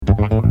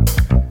This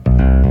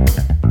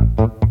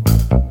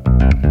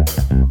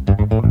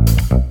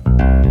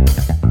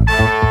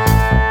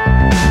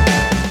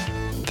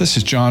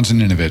is John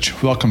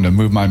Zaninovich. Welcome to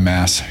Move My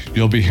Mass.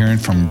 You'll be hearing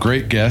from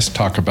great guests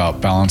talk about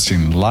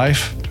balancing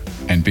life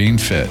and being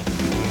fit.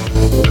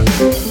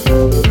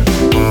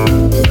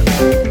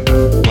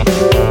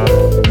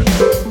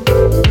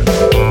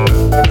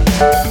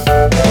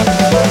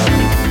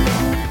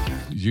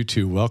 You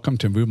two, welcome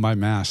to Move My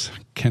Mass.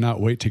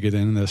 Cannot wait to get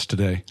into this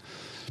today.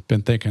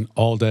 Been thinking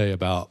all day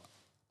about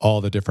all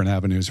the different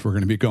avenues we're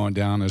going to be going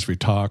down as we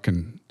talk,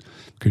 and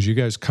because you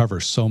guys cover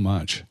so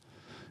much.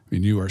 I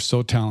mean, you are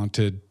so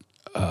talented,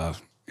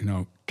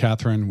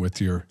 Catherine,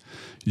 with your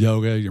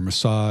yoga, your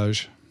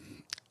massage,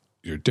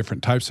 your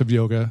different types of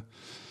yoga,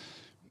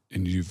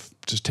 and you've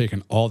just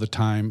taken all the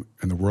time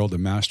in the world to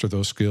master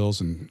those skills.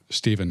 And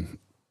Stephen,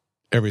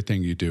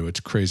 everything you do,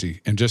 it's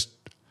crazy. And just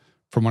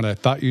from what I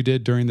thought you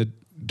did during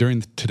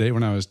today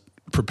when I was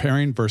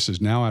preparing versus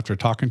now after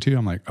talking to you,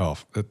 I'm like, oh,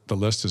 the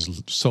list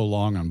is so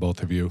long on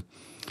both of you.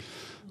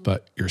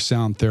 But your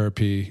sound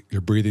therapy,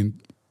 your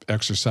breathing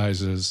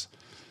exercises,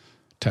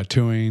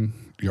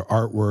 tattooing, your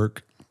artwork.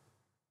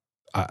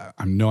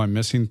 I know I'm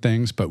missing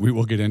things, but we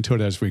will get into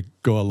it as we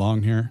go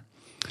along here.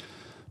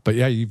 But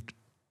yeah,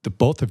 the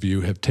both of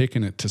you have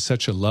taken it to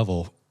such a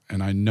level,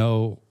 and I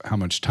know how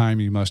much time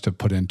you must have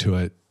put into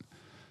it,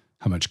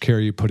 how much care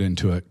you put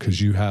into it,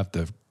 because you have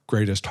the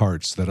greatest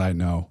hearts that I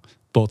know,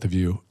 both of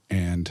you,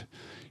 and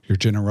your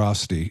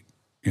generosity,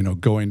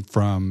 going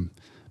from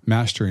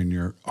mastering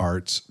your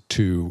arts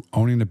to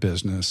owning a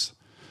business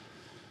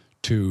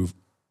to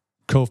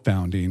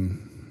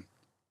co-founding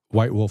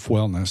White Wolf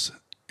Wellness,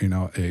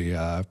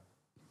 a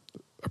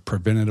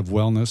preventative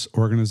wellness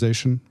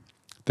organization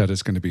that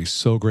is going to be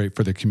so great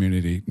for the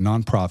community,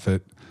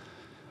 nonprofit.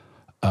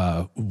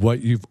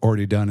 What you've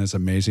already done is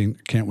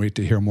amazing. Can't wait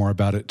to hear more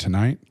about it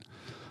tonight.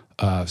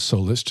 So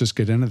let's just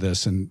get into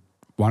this. And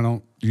why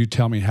don't you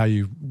tell me how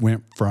you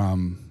went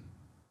from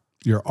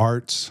your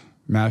arts,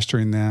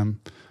 mastering them,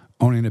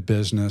 owning a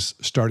business,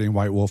 starting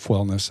White Wolf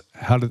Wellness?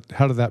 How did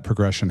that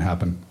progression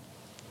happen?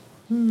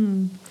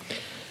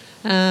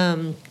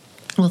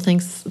 Well,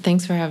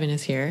 thanks for having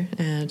us here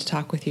to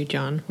talk with you,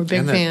 John. We're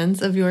big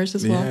fans of yours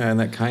as well. Yeah, and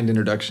that kind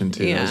introduction,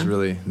 too. Yeah. That was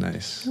really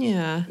nice.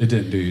 Yeah. It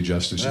didn't do you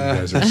justice. You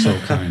guys are so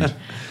kind.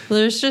 Well,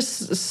 there's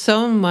just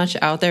so much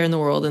out there in the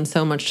world and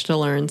so much to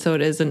learn, so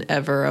it is an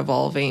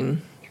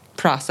ever-evolving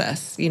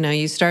process.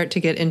 You start to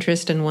get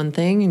interest in one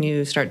thing, and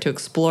you start to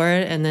explore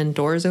it, and then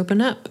doors open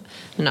up,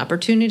 and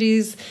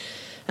opportunities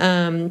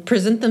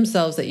present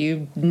themselves that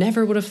you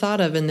never would have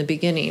thought of in the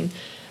beginning.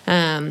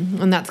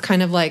 And that's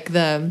kind of like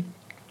the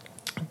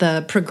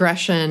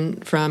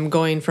progression from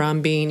going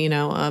from being,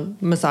 a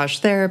massage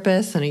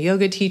therapist and a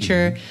yoga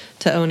teacher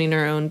to owning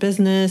our own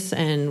business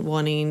and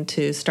wanting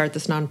to start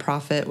this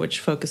nonprofit, which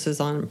focuses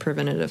on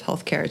preventative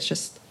healthcare. It's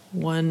just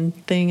one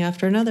thing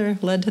after another,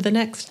 led to the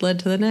next.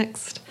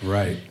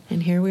 Right.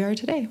 And here we are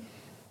today.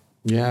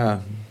 Yeah,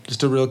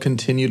 just a real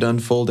continued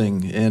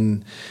unfolding.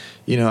 And,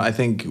 I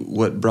think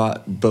what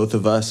brought both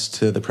of us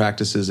to the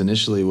practices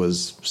initially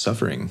was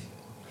suffering,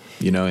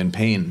 and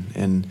pain.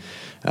 And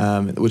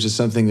which is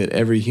something that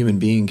every human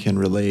being can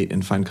relate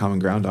and find common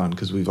ground on,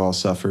 because we've all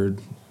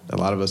suffered. A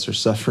lot of us are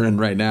suffering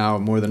right now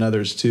more than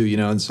others too,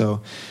 and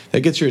so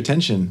that gets your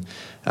attention.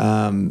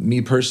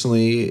 Me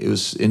personally, it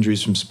was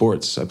injuries from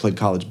sports. I played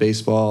college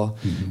baseball,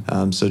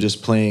 so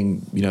just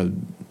playing,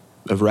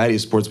 a variety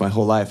of sports my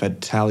whole life,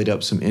 I'd tallied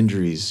up some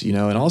injuries, and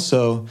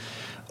also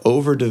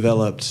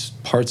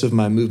overdeveloped parts of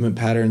my movement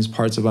patterns,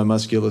 parts of my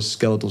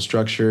musculoskeletal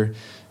structure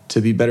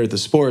to be better at the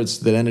sports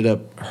that ended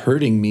up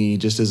hurting me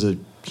just as a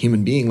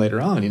human being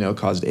later on,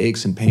 caused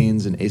aches and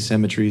pains and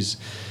asymmetries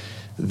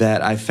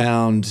that I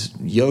found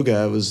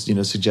yoga was,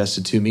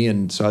 suggested to me.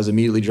 And so I was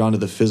immediately drawn to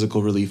the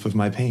physical relief of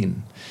my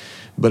pain.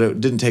 But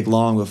it didn't take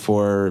long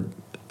before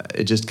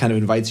it just kind of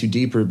invites you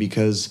deeper,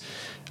 because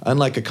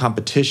unlike a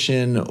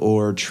competition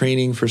or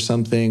training for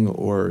something,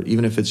 or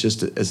even if it's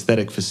just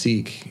aesthetic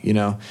physique,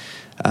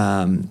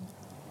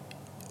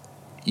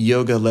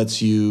 yoga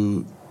lets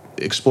you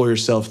explore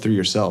yourself through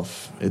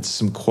yourself. It's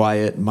some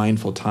quiet,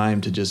 mindful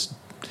time to just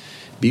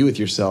be with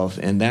yourself.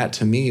 And that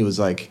to me was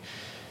like,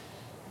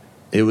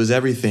 it was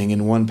everything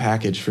in one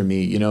package for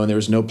me, and there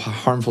was no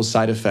harmful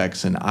side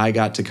effects. And I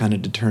got to kind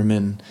of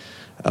determine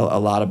a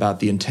lot about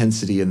the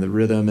intensity and the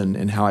rhythm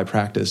and how I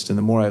practiced. And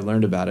the more I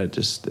learned about it,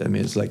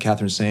 it's like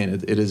Catherine's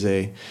saying, it is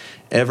a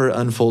ever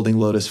unfolding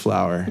lotus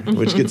flower,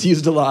 which gets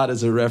used a lot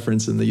as a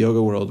reference in the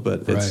yoga world,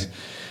 but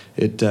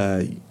it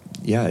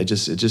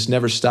just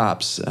never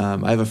stops.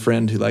 I have a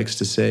friend who likes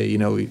to say,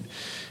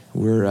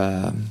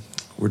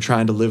 we're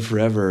trying to live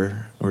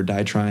forever or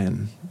die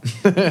trying.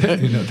 We're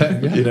going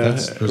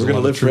to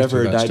live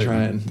forever or die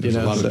trying. There's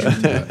a lot of truth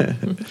to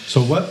that.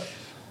 So what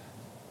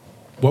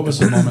was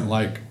the moment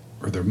like,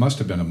 or there must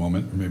have been a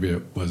moment, or maybe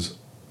it was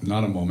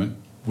not a moment,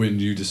 when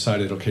you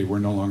decided, okay, we're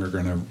no longer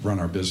going to run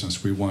our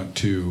business. We want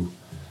to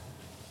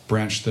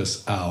branch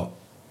this out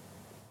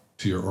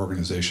to your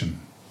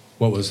organization.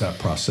 What was that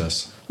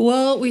process?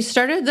 Well, we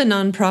started the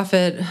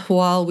nonprofit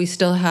while we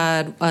still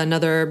had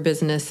another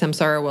business,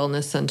 Samsara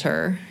Wellness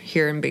Center,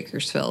 here in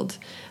Bakersfield.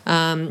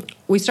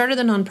 We started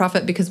the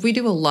nonprofit because we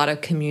do a lot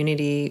of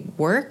community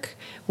work.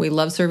 We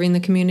love serving the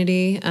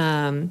community.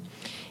 And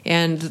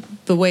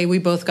the way we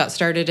both got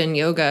started in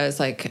yoga is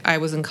like I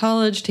was in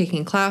college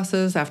taking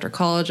classes. After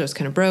college, I was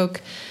kind of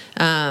broke.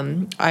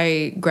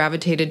 I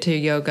gravitated to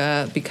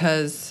yoga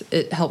because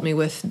it helped me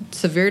with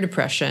severe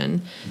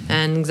depression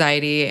and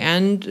anxiety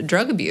and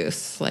drug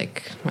abuse.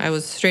 Like I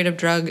was straight up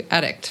drug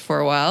addict for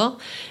a while,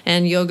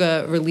 and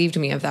yoga relieved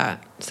me of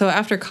that. So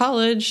after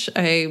college,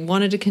 I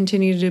wanted to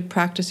continue to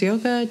practice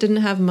yoga. Didn't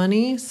have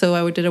money, so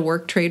I did a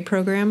work trade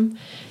program.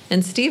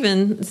 And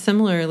Stephen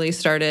similarly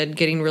started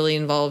getting really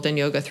involved in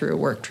yoga through a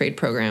work trade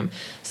program.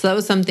 So that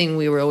was something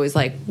we were always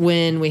like,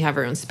 when we have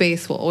our own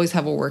space, we'll always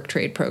have a work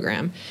trade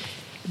program.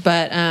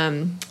 But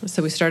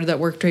so we started that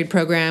work trade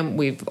program.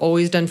 We've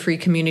always done free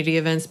community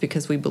events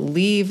because we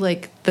believe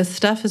like this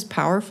stuff is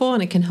powerful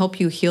and it can help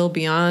you heal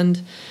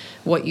beyond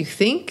what you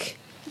think,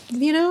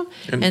 you know?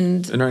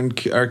 And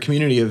our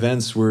community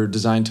events were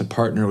designed to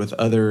partner with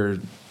other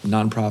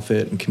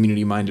nonprofit and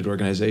community-minded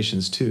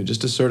organizations too,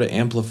 just to sort of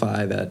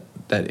amplify that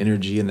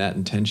energy and that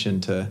intention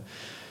to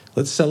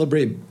let's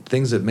celebrate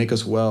things that make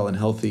us well and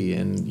healthy,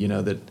 and you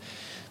know that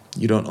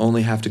you don't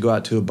only have to go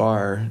out to a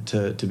bar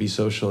to be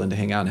social and to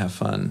hang out and have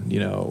fun, you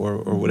know,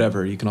 or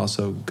whatever. You can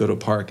also go to a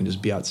park and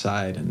just be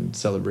outside and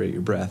celebrate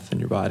your breath and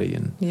your body.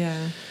 And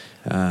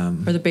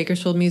or the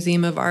Bakersfield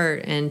Museum of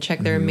Art and check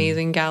their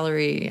amazing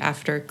gallery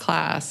after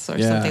class or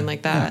something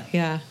like that.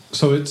 Yeah.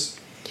 So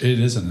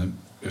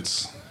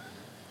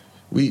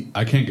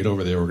I can't get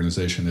over the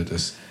organization. It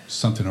is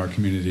something our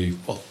community,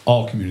 well,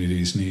 all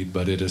communities need,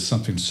 but it is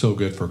something so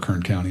good for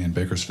Kern County and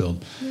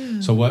Bakersfield. Yeah.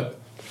 So what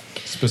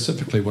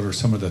are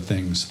some of the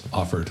things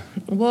offered?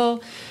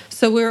 Well,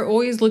 so we're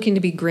always looking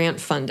to be grant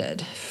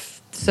funded.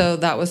 So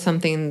that was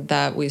something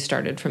that we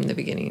started from the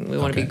beginning. We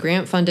want to be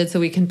grant funded so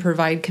we can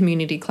provide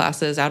community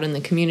classes out in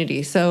the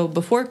community. So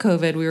before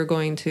COVID, we were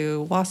going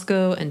to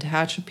Wasco and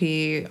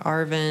Tehachapi,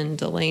 Arvin,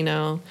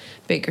 Delano,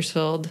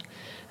 Bakersfield,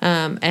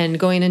 and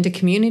going into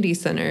community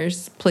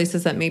centers,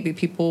 places that maybe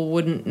people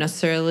wouldn't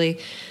necessarily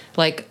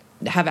like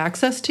have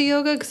access to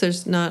yoga because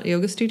there's not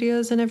yoga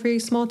studios in every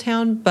small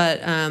town,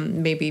 but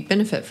maybe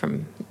benefit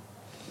from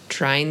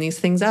trying these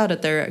things out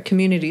at their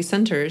community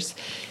centers.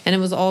 And it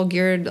was all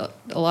geared,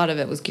 a lot of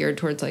it was geared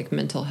towards like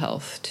mental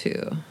health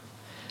too.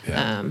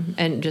 Yeah.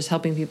 And just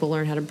helping people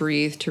learn how to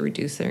breathe to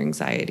reduce their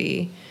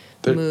anxiety,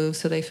 move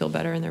so they feel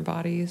better in their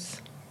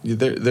bodies.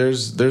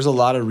 There's a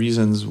lot of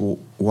reasons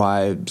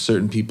why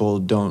certain people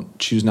don't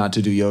choose not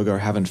to do yoga or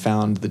haven't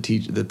found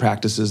the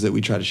practices that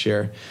we try to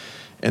share.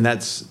 And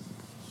that's,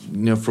 you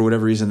know, for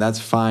whatever reason, that's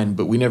fine.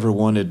 But we never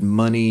wanted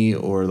money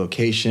or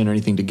location or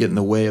anything to get in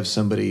the way of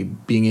somebody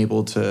being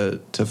able to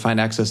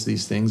find access to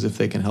these things if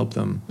they can help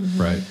them.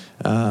 Mm-hmm.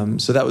 Right.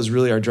 So that was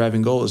really our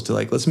driving goal, is to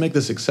like, let's make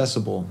this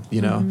accessible.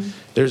 You know,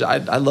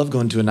 I love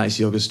going to a nice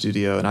yoga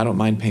studio and I don't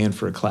mind paying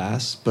for a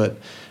class, but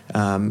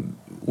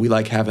we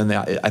like having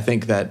I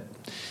think that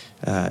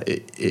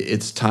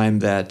it's time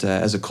that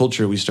as a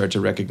culture we start to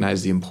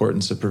recognize the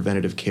importance of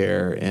preventative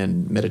care,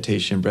 and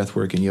meditation, breath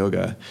work, and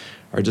yoga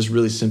are just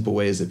really simple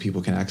ways that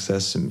people can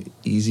access some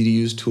easy to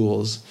use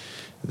tools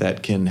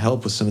that can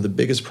help with some of the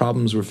biggest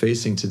problems we're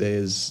facing today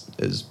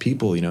as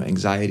people, you know,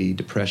 anxiety,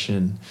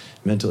 depression,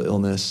 mental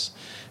illness,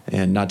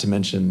 and not to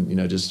mention, you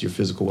know, just your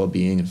physical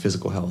well-being and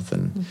physical health.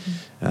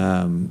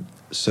 And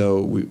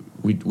so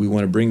we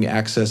want to bring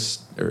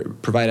access or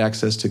provide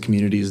access to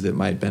communities that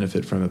might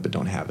benefit from it but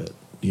don't have it,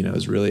 you know,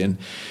 is really, and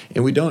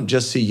we don't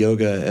just see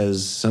yoga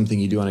as something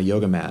you do on a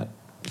yoga mat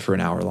for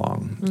an hour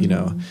long. You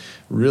know,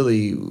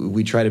 really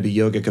we try to be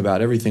yogic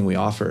about everything we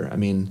offer. I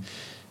mean,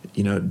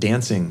 you know,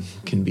 dancing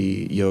can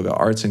be yoga,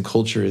 arts and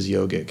culture is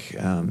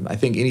yogic. I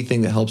think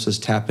anything that helps us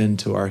tap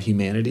into our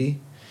humanity,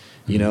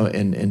 you know,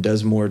 and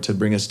does more to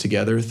bring us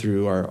together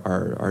through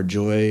our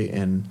joy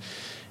and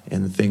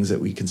the things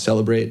that we can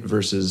celebrate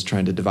versus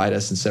trying to divide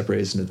us and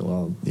separate us into,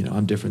 well, you know,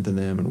 I'm different than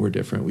them and we're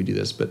different, we do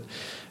this. But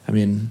I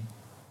mean,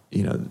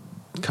 you know,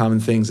 common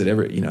things that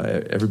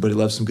everybody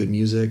loves some good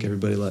music.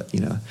 Everybody you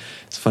know,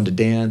 it's fun to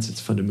dance. It's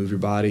fun to move your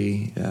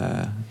body.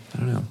 I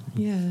don't know.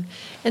 Yeah.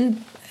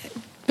 And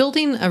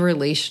building a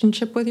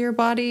relationship with your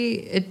body,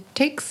 it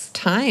takes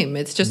time.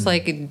 It's just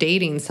like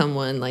dating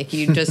someone. Like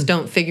you just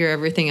don't figure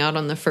everything out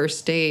on the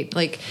first date.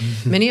 Like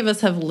many of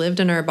us have lived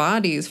in our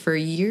bodies for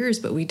years,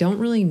 but we don't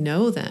really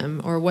know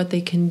them or what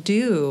they can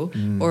do.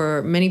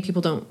 Or many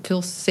people don't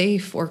feel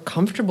safe or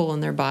comfortable in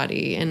their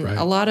body. And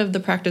a lot of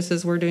the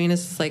practices we're doing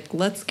is like,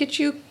 let's get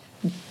you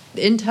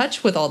in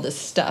touch with all this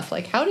stuff.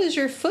 Like, how does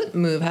your foot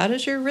move? How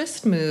does your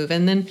wrist move?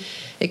 And then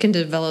it can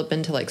develop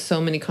into like so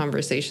many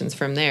conversations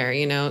from there.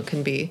 You know, it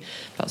can be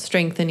about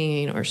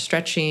strengthening or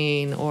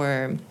stretching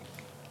or,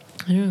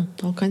 I don't know,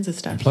 all kinds of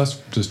stuff. And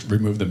plus, just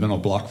remove the mental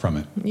block from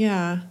it.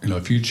 Yeah. You know,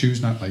 if you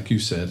choose not, like you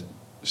said,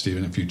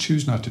 Stephen, if you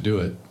choose not to do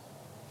it,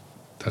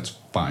 that's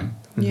fine.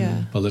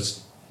 Yeah. But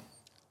let's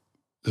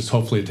this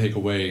hopefully take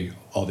away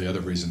all the other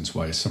reasons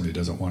why somebody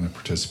doesn't want to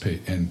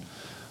participate in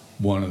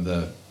one of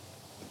the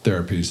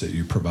therapies that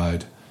you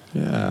provide.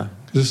 Yeah.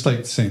 Just like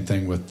the same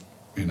thing with,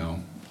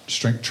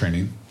 strength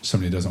training.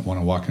 Somebody doesn't want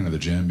to walk into the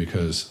gym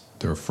because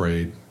they're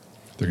afraid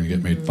they're going to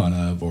get made fun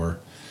of, or,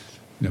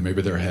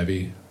 maybe they're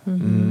heavy.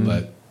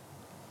 But,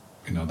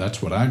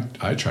 that's what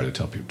I try to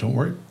tell people. Don't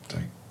worry.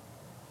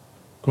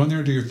 Go in there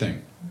and do your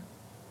thing.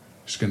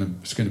 It's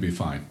gonna be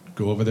fine.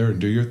 Go over there and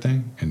do your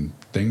thing, and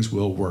things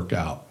will work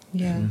out.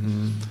 Yeah.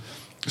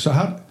 So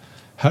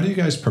how do you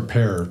guys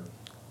prepare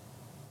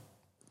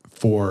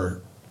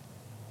for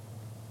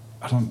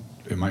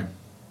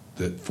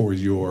for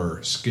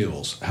your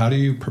skills? How do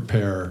you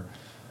prepare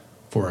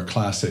for a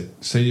class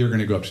that, say you're going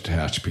to go up to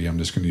Tehachapi? I'm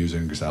just going to use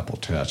an example,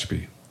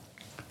 Tehachapi.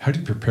 How do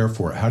you prepare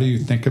for it? How do you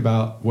think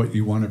about what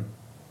you want to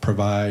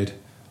provide?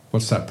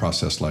 What's that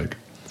process like?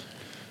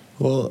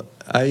 Well,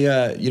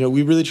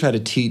 we really try to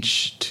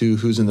teach to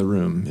who's in the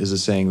room is a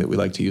saying that we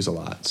like to use a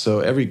lot. So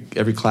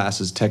every class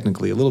is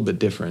technically a little bit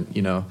different.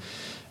 I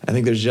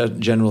think there's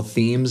general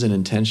themes and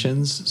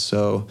intentions.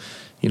 So,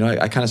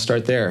 I kind of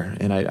start there,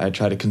 and I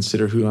try to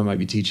consider who I might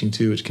be teaching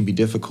to, which can be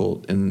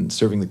difficult in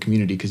serving the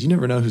community because you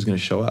never know who's going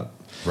to show up.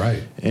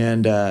 Right.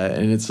 And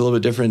it's a little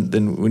bit different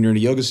than when you're in a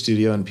yoga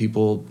studio and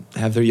people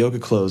have their yoga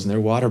clothes and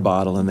their water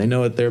bottle, and they know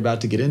what they're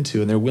about to get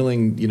into, and they're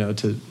willing,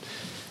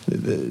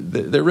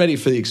 they're ready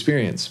for the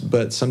experience.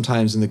 But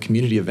sometimes in the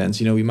community events,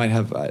 we might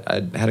have,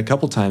 I had a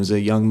couple times a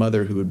young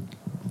mother who had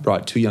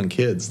brought 2 young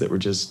kids that were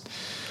just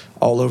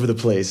all over the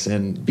place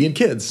and being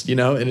kids, we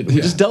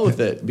just dealt with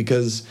it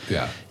because,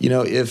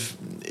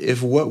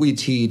 if what we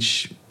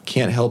teach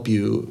can't help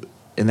you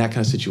in that kind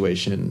of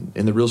situation,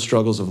 in the real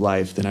struggles of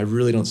life, then I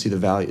really don't see the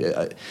value.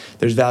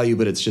 There's value,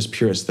 but it's just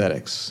pure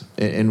aesthetics.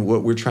 And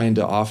what we're trying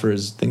to offer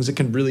is things that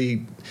can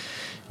really,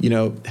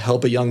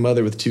 help a young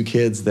mother with 2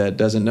 kids that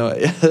doesn't know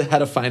how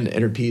to find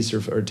inner peace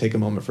or take a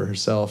moment for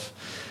herself.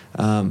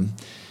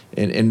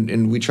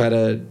 And we try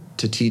to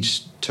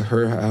teach to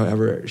her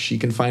however she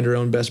can find her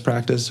own best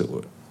practice,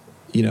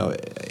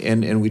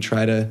 and we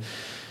try to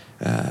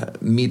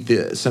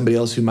meet somebody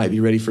else who might be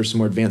ready for some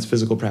more advanced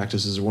physical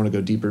practices or want to go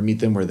deeper, meet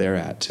them where they're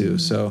at too. Mm-hmm.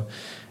 So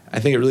I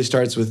think it really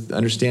starts with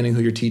understanding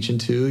who you're teaching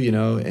to,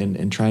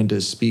 and trying to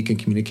speak and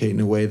communicate in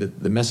a way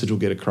that the message will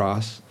get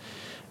across.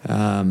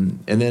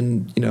 And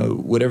then,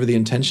 whatever the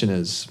intention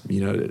is,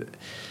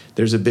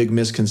 there's a big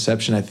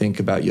misconception, I think,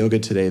 about yoga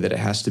today that it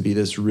has to be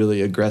this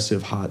really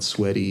aggressive, hot,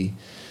 sweaty,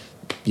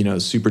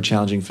 super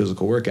challenging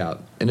physical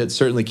workout. And it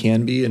certainly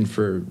can be. And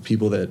for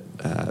people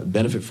that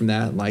benefit from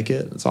that and like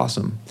it, it's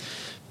awesome.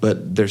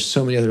 But there's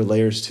so many other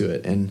layers to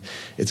it. And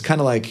it's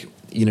kind of like,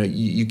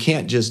 you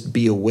can't just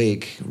be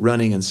awake,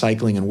 running and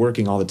cycling and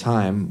working all the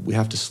time. We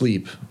have to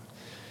sleep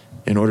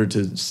in order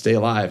to stay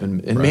alive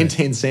and right.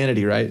 maintain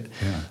sanity, right?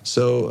 Yeah.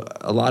 So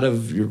a lot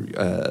of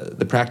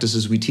the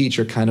practices we teach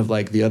are kind of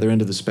like the other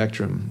end of the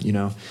spectrum.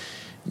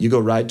 You go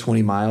ride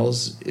 20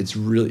 miles, it's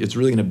really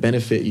going to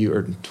benefit you,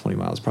 or 20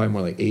 miles, probably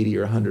more like 80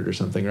 or 100 or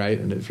something, right?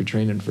 And if you're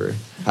training for,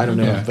 I don't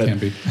know, yeah, but can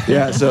be.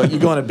 yeah, so you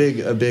go on a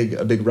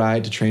big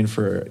ride to train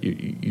for,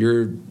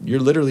 you're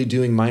literally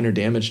doing minor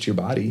damage to your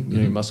body,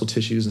 your muscle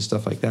tissues and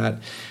stuff like that.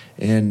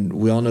 And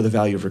we all know the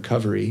value of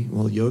recovery.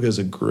 Well, yoga is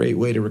a great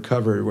way to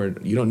recover where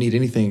you don't need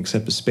anything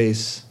except a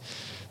space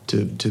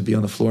to be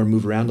on the floor and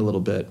move around a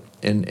little bit.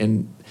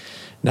 And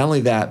not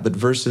only that, but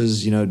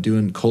versus,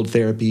 doing cold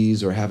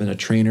therapies or having a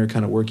trainer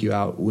kind of work you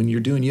out, when you're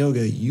doing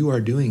yoga, you are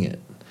doing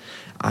it.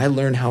 I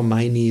learned how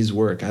my knees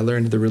work. I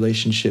learned the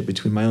relationship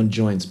between my own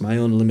joints, my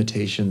own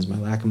limitations, my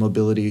lack of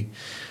mobility,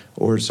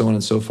 or so on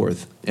and so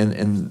forth.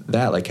 And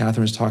that, like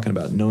Catherine was talking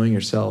about, knowing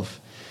yourself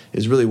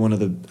is really one of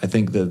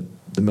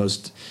the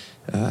most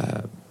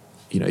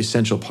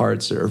essential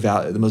parts or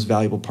the most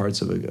valuable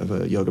parts of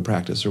a yoga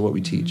practice or what we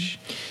teach.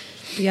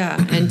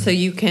 Yeah, and so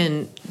you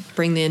can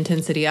bring the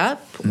intensity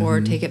up or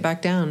take it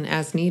back down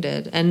as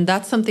needed. And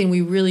that's something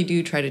we really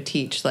do try to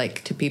teach,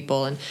 to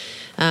people.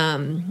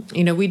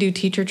 And, we do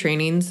teacher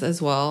trainings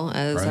as well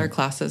as right. our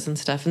classes and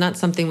stuff. And that's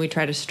something we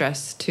try to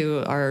stress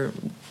to our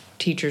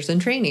teachers in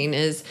training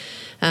is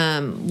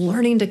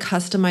learning to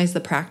customize the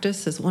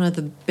practice is one of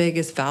the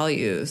biggest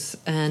values.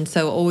 And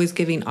so always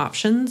giving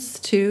options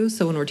too.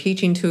 So when we're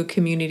teaching to a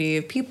community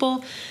of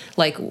people,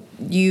 like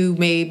you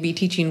may be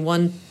teaching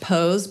one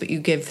pose, but you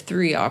give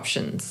 3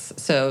 options.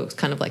 So it's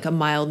kind of like a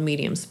mild,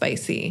 medium,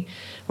 spicy,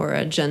 or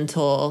a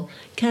gentle,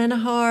 kind of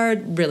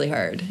hard, really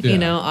hard,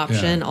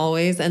 option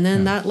always. And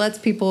then that lets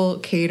people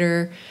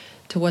cater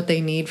to what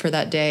they need for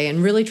that day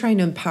and really trying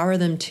to empower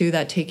them to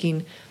that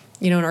taking,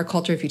 in our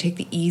culture, if you take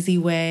the easy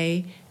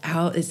way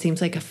out, it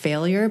seems like a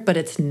failure, but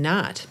it's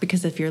not.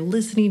 Because if you're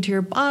listening to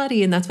your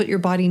body and that's what your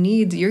body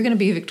needs, you're going to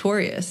be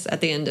victorious at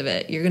the end of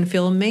it. You're going to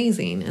feel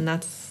amazing. And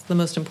that's the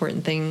most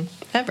important thing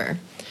ever.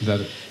 How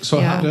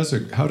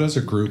does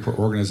a group or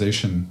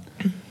organization,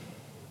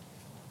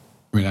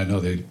 I mean, I know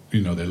they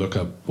look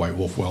up White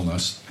Wolf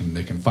Wellness and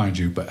they can find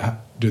you,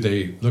 but do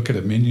they look at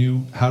a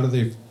menu? How do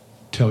they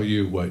tell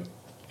you what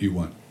you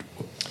want?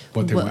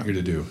 what they Well, want you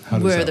to do? How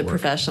does we're that the work?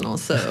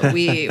 professionals, so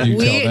we You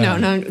tell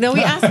them. no,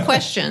 we ask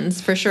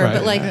questions for sure, Right,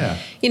 but like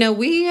yeah.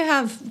 we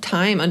have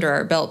time under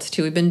our belts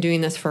too. We've been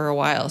doing this for a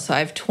while, so I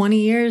have 20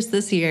 years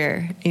this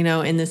year,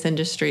 in this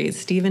industry.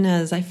 Stephen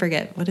has, I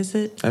forget, what is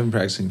it? I've been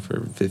practicing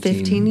for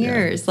 15 yeah.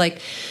 years.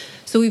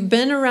 So we've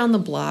been around the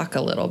block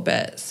a little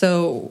bit.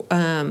 So,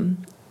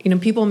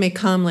 people may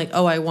come like,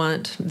 oh, I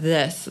want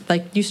this.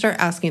 Like you start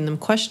asking them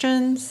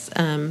questions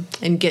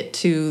and get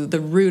to the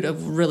root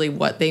of really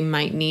what they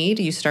might need.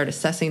 You start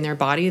assessing their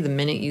body the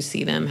minute you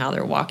see them, how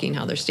they're walking,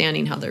 how they're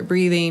standing, how they're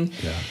breathing.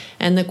 Yeah.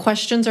 And the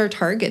questions are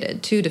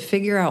targeted too to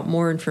figure out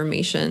more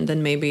information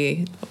than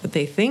maybe what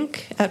they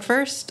think at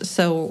first.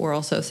 So we're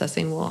also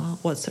assessing, well,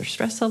 what's their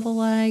stress level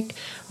like,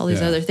 all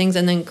these Yeah. other things,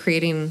 and then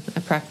creating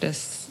a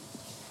practice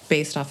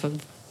based off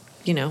of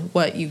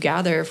what you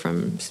gather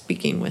from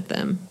speaking with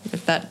them.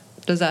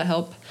 Does that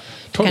help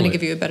kind Totally. of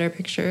give you a better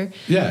picture?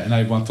 Yeah, and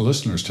I want the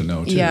listeners to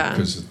know too, Yeah.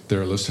 because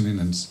they're listening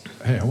and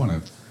hey, I want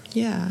to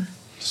Yeah.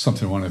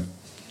 something I want to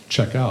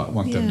check out. I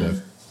want them Yeah.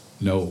 to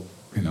know,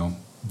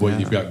 what Yeah.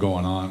 you've got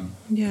going on,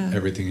 Yeah.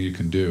 everything you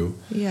can do.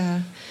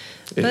 Yeah.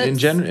 In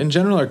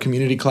general, our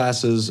community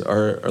classes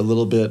are a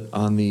little bit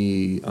on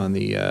the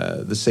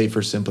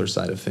safer, simpler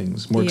side of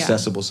things, more Yeah.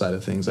 accessible side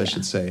of things, I Yeah.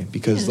 should say,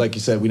 because Yeah. like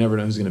you said, we never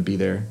know who's going to be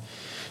there.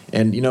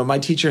 And my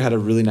teacher had a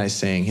really nice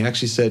saying. He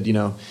actually said,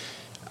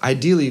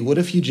 ideally, what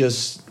if you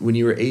just, when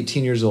you were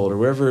 18 years old or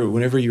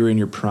whenever you were in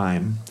your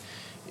prime,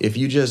 if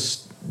you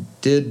just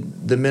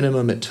did the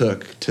minimum it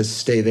took to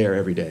stay there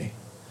every day,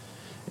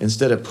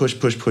 instead of push,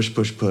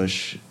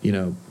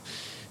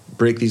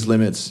 break these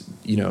limits,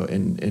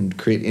 and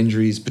create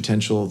injuries,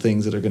 potential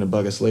things that are going to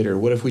bug us later.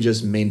 What if we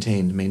just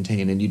maintain?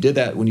 And you did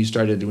that when you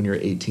were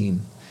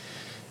 18.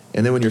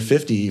 And then when you're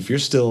 50, if you're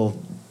still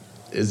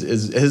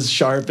as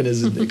sharp and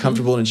as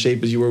comfortable and in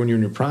shape as you were when you were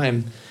in your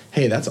prime,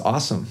 hey, that's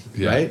awesome,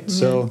 Yeah. right?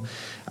 So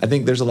I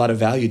think there's a lot of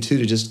value, too,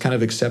 to just kind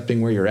of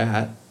accepting where you're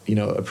at,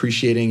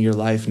 appreciating your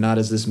life not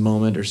as this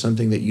moment or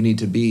something that you need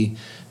to be,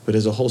 but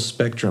as a whole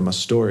spectrum, a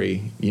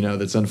story,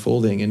 that's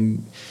unfolding.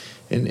 And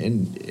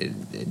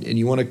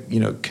you want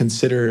to,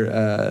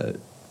 consider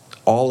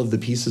all of the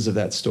pieces of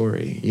that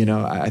story,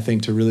 I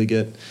think to really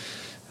get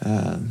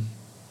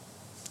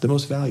the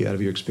most value out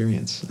of your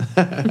experience,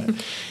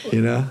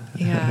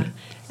 Yeah.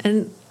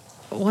 And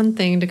one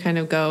thing to kind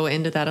of go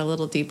into that a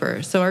little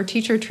deeper. So our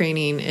teacher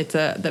training, it's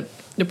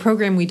the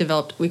program we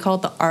developed, we call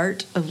it the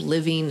Art of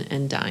Living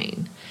and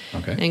Dying.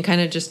 Okay. And kind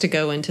of just to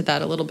go into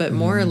that a little bit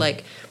more,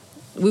 like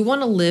we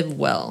want to live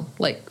well.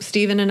 Like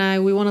Stephen and I,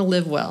 we want to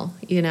live well,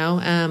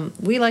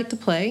 we like to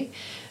play.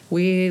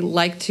 We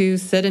like to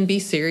sit and be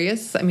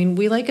serious. I mean,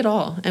 we like it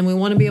all. And we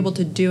want to be able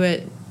to do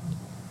it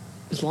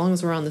as long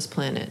as we're on this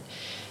planet.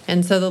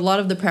 And so a lot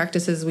of the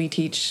practices we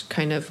teach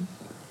kind of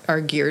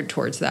are geared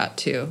towards that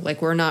too.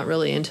 Like we're not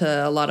really into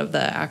a lot of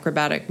the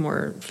acrobatic,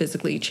 more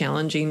physically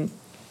challenging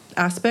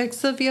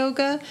aspects of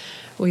yoga.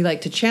 We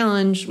like to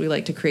challenge. We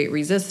like to create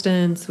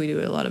resistance. We do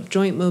a lot of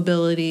joint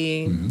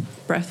mobility,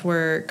 breath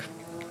work,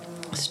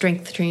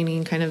 strength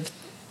training, kind of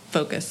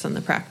focus on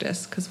the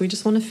practice because we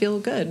just want to feel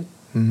good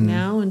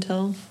now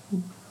until,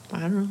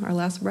 I don't know, our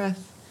last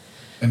breath.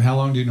 And how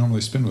long do you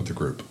normally spend with the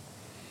group?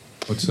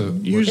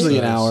 Usually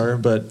an hour,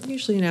 but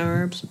Usually an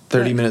hour.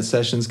 30-minute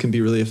sessions can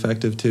be really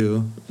effective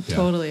too. Yeah.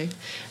 Totally.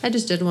 I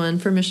just did one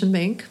for Mission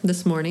Bank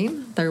this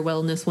morning, their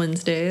Wellness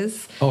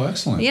Wednesdays. Oh,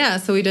 excellent. Yeah,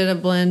 so we did a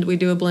blend. We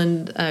do a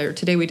blend, or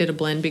today we did a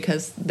blend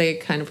because they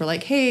kind of were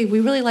like, hey,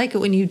 we really like it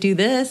when you do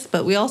this,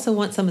 but we also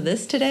want some of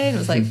this today. And it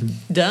was like,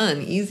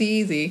 done,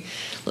 easy.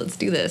 Let's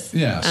do this.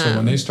 Yeah, so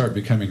when they start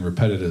becoming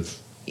repetitive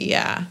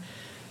Yeah.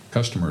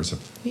 customers, for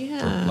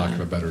lack of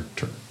a better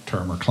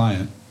term, or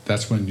client,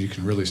 that's when you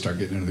can really start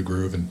getting into the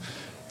groove and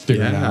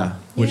figuring out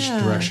which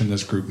direction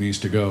this group needs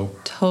to go.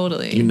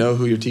 Totally. You know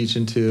who you're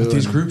teaching to. But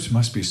these groups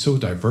must be so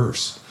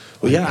diverse.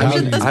 Well, yeah, How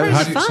do you- that's how part do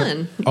of you-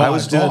 fun. Oh, I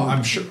was doing-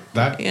 I'm sure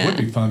that would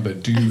be fun,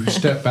 but do you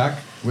step back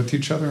with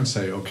each other and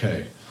say,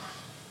 okay,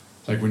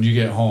 like when you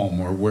get home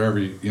or wherever,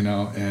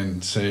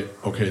 and say,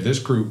 okay, this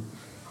group,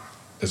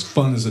 as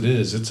fun as it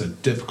is, it's a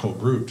difficult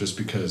group just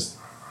because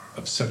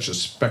of such a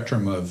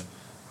spectrum of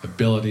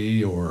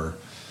ability or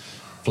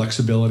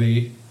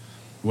flexibility,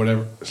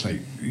 whatever. It's like,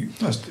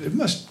 it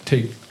must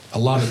take a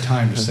lot of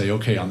time to say,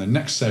 okay, on the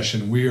next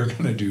session, we are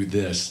going to do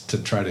this to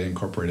try to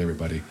incorporate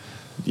everybody.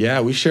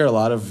 Yeah, we share a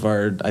lot of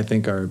our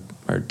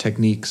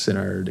techniques and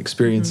our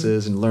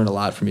experiences and learn a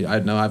lot from you. I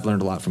know I've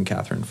learned a lot from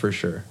Catherine for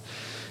sure.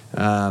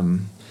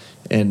 And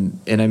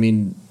I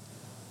mean,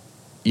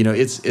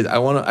 I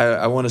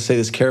want to say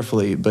this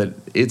carefully, but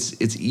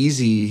it's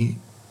easy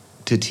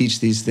to teach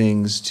these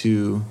things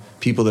to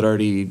people that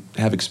already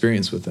have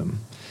experience with them.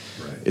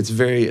 Right.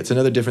 It's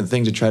another different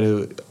thing to try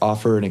to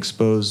offer and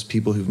expose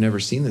people who've never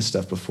seen this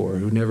stuff before,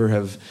 who never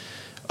have,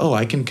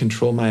 I can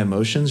control my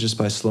emotions just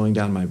by slowing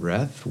down my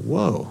breath.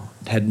 Whoa,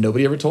 had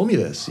nobody ever told me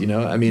this,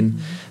 I mean,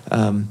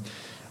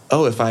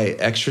 if I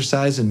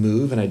exercise and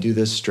move and I do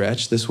this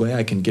stretch this way,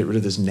 I can get rid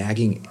of this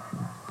nagging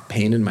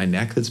pain in my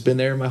neck that's been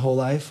there my whole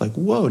life. Like,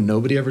 whoa,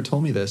 nobody ever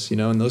told me this,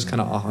 and those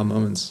kind of aha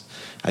moments,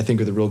 I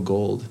think, are the real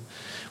gold,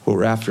 what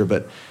we're after.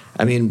 But,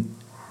 I mean,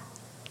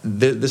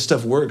 this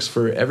stuff works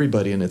for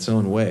everybody in its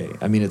own way.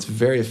 I mean, it's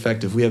very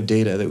effective. We have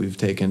data that we've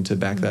taken to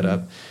back that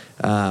up.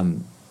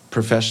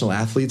 Professional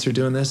athletes are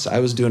doing this. I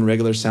was doing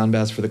regular sound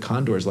baths for the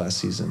Condors last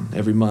season.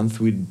 Every month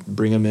we'd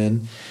bring them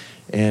in,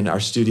 and our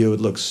studio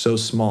would look so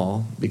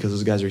small because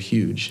those guys are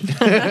huge.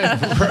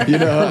 Right.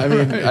 I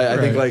mean, I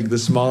think like the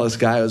smallest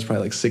guy was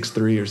probably like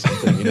 6'3" or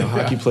something.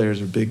 Hockey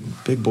players are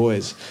big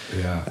boys.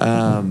 Yeah.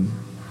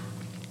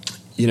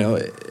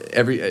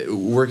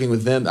 Working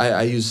with them,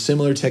 I use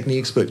similar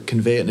techniques, but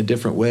convey it in a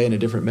different way, in a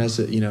different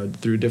message,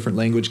 through different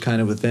language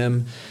kind of with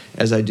them,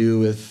 as I do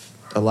with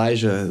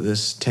Elijah,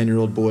 this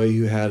 10-year-old boy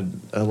who had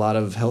a lot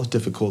of health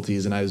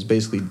difficulties, and I was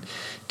basically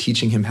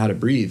teaching him how to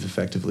breathe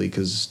effectively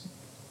because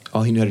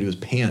all he knew how to do was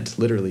pant.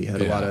 Literally, he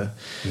had a lot of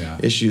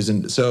issues,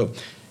 and so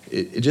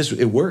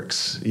it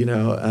works,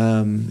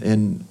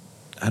 And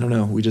I don't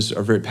know, we just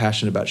are very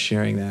passionate about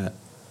sharing that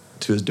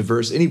to as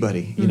diverse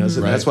anybody,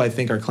 So that's why I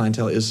think our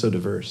clientele is so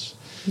diverse.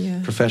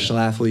 Yeah. Professional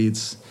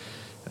athletes,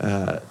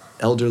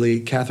 elderly.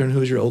 Catherine,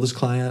 who is your oldest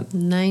client?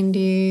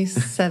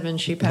 97.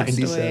 She passed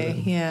 97.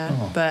 away. Yeah,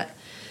 Oh. but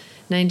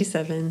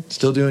 97.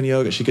 Still doing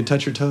yoga. She could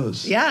touch her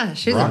toes. Yeah,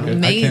 she's Rocket.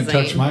 amazing. I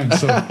can't touch mine,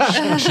 so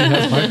she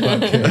has my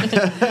butt kicked.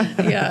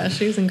 Yeah,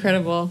 she's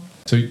incredible.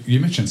 So you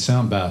mentioned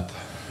sound bath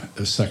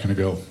a second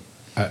ago.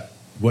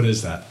 What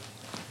is that?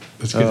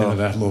 Let's get into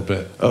that a little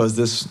bit. Oh, is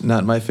this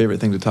not my favorite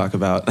thing to talk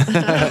about?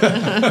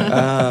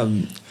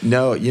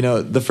 No,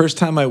 the first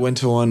time I went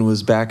to one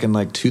was back in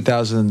like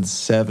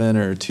 2007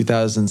 or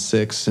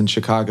 2006 in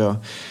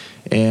Chicago.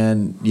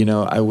 And,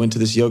 I went to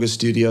this yoga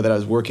studio that I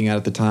was working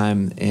at the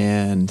time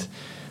and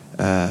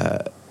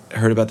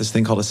heard about this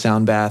thing called a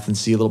sound bath and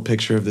see a little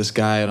picture of this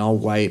guy in all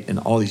white and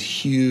all these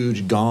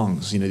huge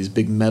gongs, these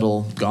big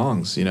metal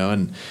gongs,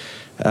 and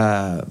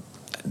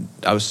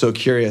I was so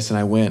curious, and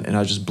I went, and I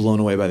was just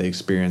blown away by the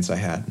experience I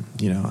had.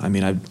 I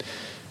mean,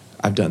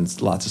 I've done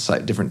lots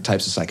of different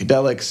types of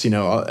psychedelics.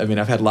 I mean,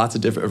 I've had lots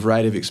of a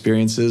variety of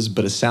experiences,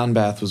 but a sound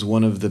bath was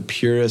one of the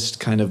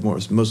purest, kind of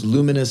most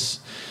luminous,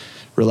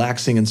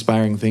 relaxing,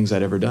 inspiring things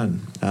I'd ever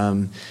done.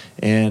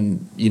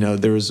 And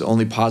there was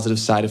only positive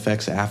side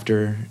effects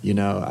after.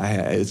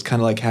 It's kind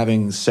of like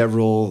having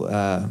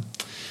several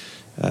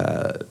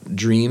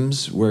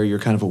dreams where you're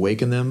kind of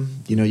awake in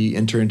them. You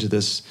enter into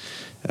this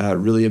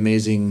really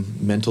amazing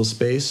mental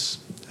space.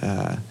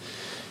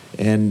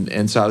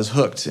 And so I was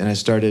hooked, and I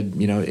started,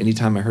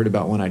 anytime I heard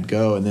about one, I'd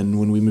go. And then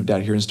when we moved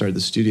out here and started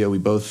the studio, we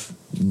both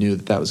knew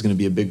that was going to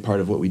be a big part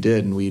of what we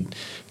did. And we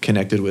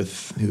connected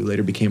with who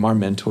later became our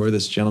mentor,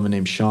 this gentleman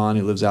named Sean,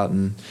 who lives out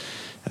in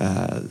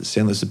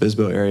San Luis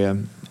Obispo area.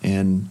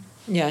 And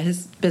yeah,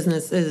 his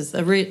business is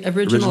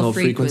original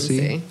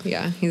frequency.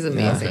 Yeah, he's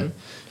amazing. Yeah.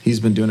 He's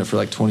been doing it for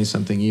like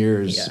 20-something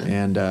years. Yeah.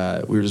 And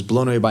we were just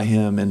blown away by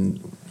him.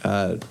 And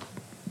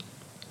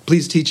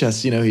please teach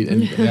us,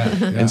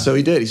 and so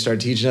he did. He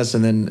started teaching us,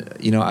 and then,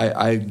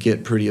 I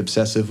get pretty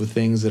obsessive with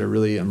things that I'm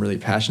really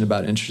passionate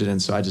about, interested in.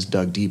 So I just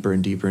dug deeper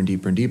and deeper and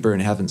deeper and deeper,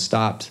 and haven't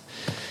stopped.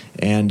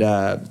 And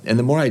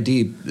the more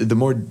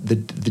the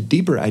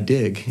deeper I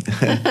dig,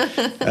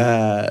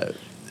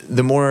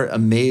 the more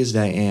amazed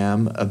I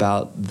am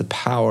about the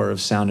power of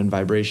sound and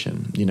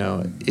vibration.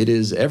 It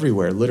is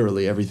everywhere.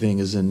 Literally, everything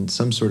is in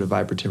some sort of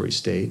vibratory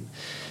state.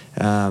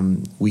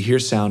 We hear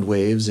sound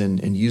waves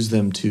and use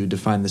them to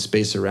define the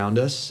space around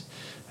us,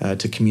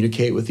 to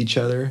communicate with each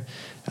other.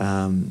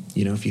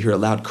 If you hear a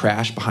loud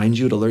crash behind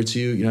you, it alerts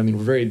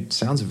you.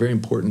 Sound's a very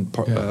important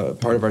part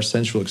of our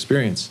sensual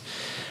experience.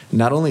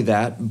 Not only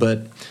that,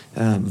 but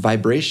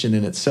vibration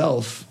in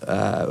itself,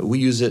 we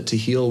use it to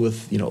heal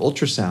with,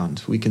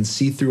 ultrasound. We can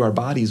see through our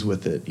bodies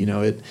with it.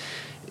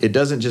 It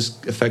doesn't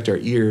just affect our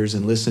ears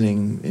and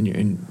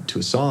listening to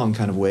a song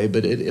kind of way,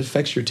 but it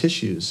affects your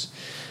tissues.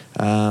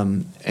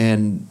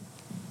 And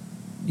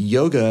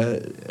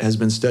yoga has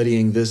been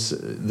studying this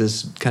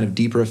kind of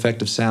deeper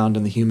effect of sound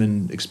on the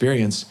human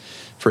experience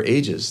for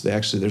ages.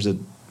 There's a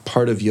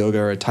part of yoga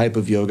or a type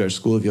of yoga or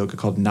school of yoga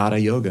called Nada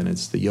Yoga, and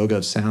it's the yoga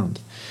of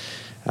sound.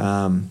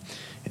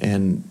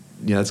 And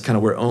that's kind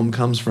of where Om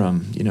comes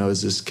from.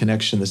 Is this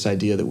connection, this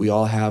idea that we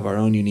all have our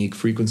own unique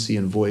frequency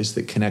and voice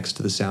that connects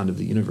to the sound of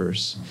the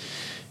universe.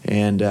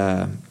 And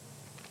I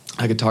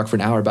could talk for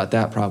an hour about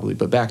that probably,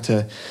 but back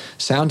to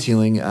sound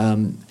healing.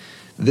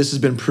 This has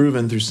been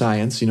proven through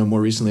science,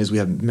 more recently as we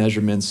have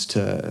measurements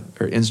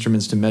or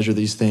instruments to measure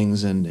these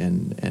things,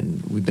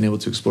 and we've been able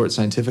to explore it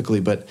scientifically.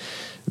 But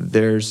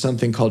there's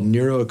something called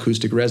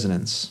neuroacoustic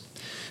resonance,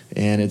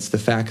 and it's the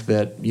fact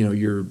that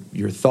your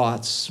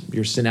thoughts,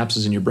 your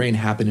synapses in your brain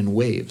happen in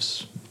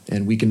waves,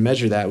 and we can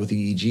measure that with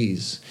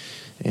EEGs.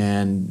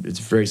 And it's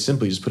very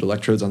simple. You just put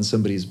electrodes on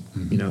somebody's,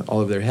 all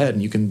over their head,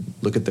 and you can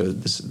look at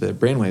the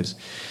brain waves.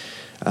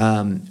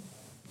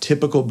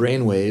 Typical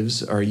brain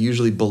waves are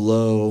usually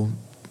below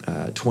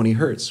 20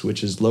 hertz,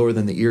 which is lower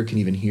than the ear can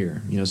even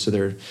hear. So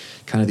they're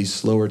kind of these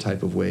slower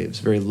type of waves,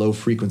 very low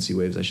frequency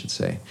waves, I should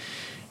say.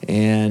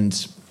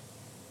 And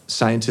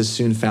scientists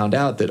soon found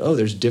out that,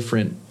 there's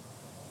different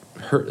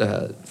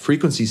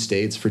frequency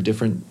states for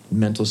different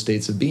mental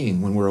states of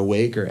being. When we're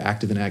awake or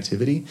active in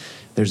activity,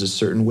 there's a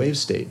certain wave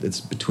state that's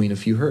between a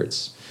few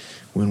hertz.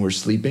 When we're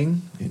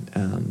sleeping,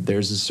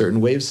 there's a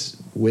certain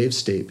wave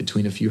state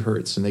between a few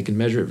hertz, and they can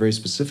measure it very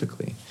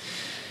specifically.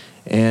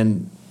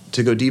 And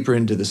to go deeper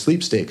into the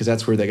sleep state, because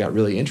that's where they got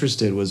really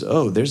interested, was,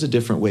 there's a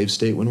different wave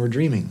state when we're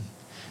dreaming.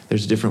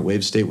 There's a different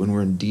wave state when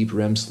we're in deep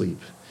REM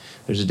sleep.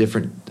 There's a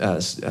different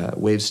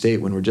wave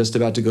state when we're just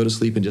about to go to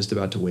sleep and just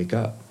about to wake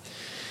up.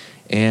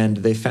 And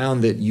they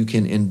found that you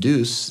can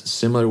induce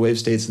similar wave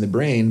states in the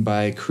brain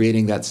by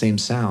creating that same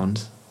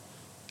sound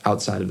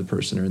outside of the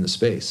person or in the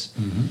space.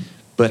 Mm-hmm.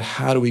 But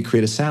how do we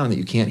create a sound that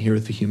you can't hear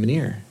with the human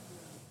ear?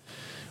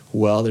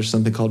 Well, there's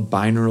something called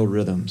binaural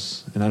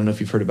rhythms. And I don't know if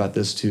you've heard about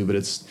this too, but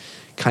it's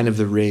kind of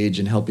the rage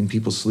in helping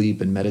people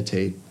sleep and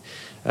meditate.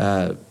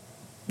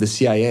 The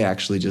CIA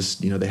actually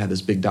just, they had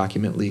this big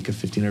document leak of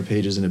 1,500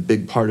 pages, and a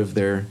big part of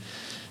their,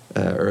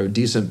 or a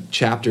decent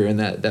chapter in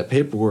that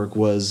paperwork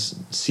was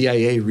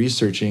CIA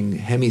researching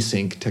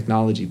hemisync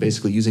technology,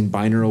 basically using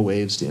binaural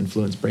waves to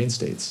influence brain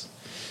states.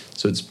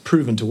 So it's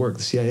proven to work.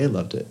 The CIA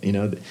loved it,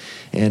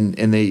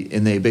 and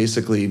they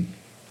basically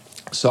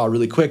saw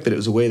really quick that it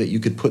was a way that you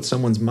could put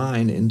someone's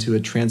mind into a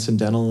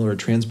transcendental or a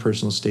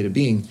transpersonal state of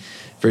being,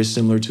 very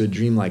similar to a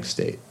dreamlike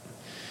state,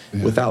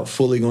 without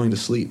fully going to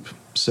sleep.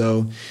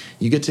 So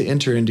you get to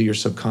enter into your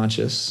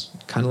subconscious,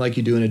 kind of like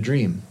you do in a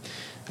dream.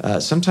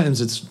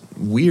 Sometimes it's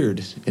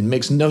weird and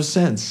makes no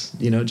sense,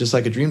 just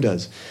like a dream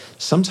does.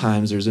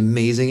 Sometimes there's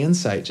amazing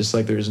insight, just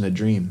like there is in a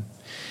dream.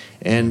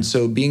 And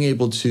so being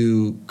able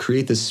to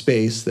create this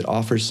space that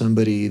offers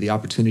somebody the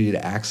opportunity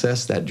to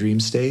access that dream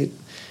state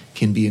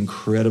can be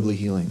incredibly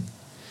healing.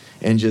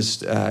 And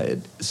just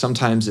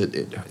sometimes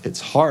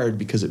it's hard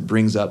because it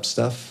brings up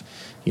stuff,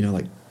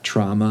 like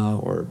trauma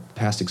or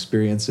past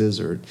experiences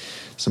or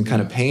some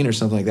kind of pain or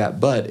something like that.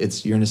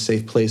 But you're in a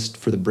safe place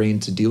for the brain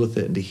to deal with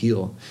it and to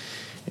heal.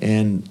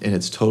 And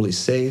it's totally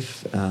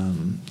safe.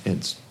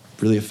 It's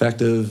really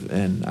effective,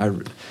 and I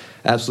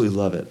absolutely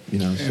love it.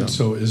 And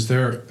so is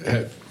there?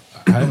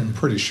 I'm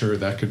pretty sure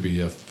that could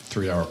be a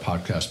 3-hour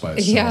podcast by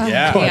itself.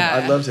 Yeah.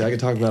 I'd love to. I could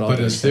talk about all. But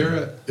is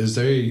there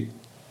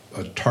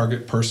a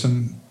target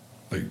person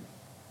like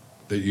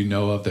that you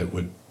know of that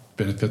would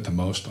benefit the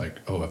most? Like,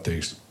 if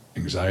they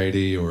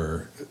anxiety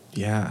or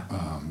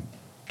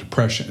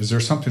depression, is there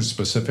something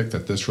specific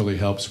that this really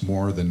helps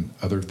more than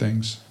other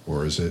things,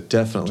 or is it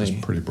definitely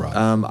just pretty broad?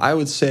 I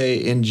would say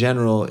in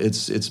general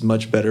it's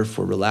much better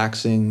for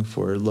relaxing,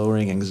 for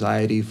lowering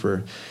anxiety,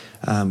 for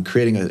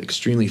creating an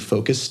extremely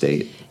focused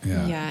state.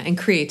 And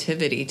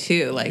creativity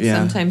too.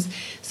 Sometimes.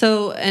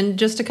 So, and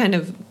just to kind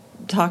of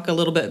talk a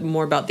little bit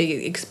more about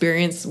the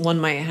experience one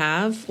might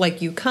have. Like,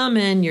 you come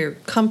in, you're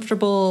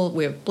comfortable.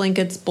 We have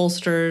blankets,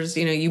 bolsters.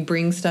 You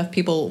bring stuff.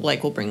 People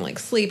will bring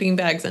sleeping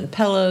bags and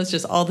pillows,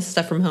 just all the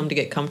stuff from home to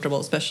get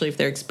comfortable. Especially if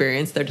they're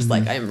experienced, they're just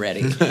like, I'm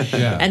ready.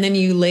 And then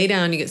you lay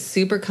down, you get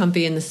super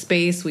comfy in the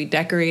space. We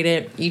decorate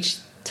it each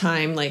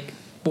time,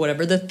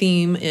 whatever the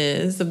theme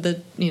is of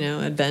the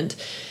event.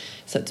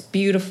 So it's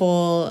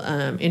beautiful,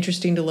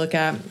 interesting to look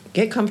at.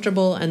 Get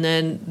comfortable, and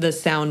then the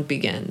sound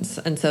begins.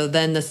 And so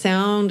then the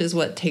sound is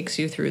what takes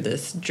you through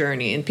this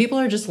journey. And people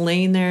are just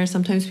laying there.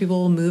 Sometimes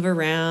people will move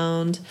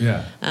around.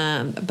 Yeah.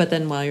 But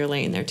then while you're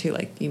laying there too,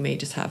 you may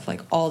just have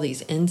all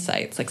these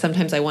insights.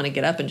 Sometimes I want to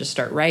get up and just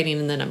start writing,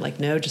 and then I'm like,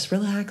 no, just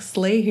relax,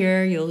 lay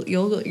here.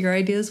 Your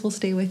ideas will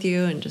stay with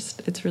you, and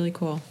it's really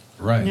cool.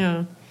 Right.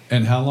 Yeah.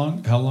 And how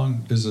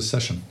long is a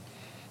session?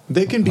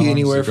 They can be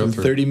anywhere from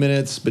 30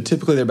 minutes, but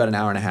typically they're about an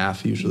hour and a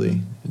half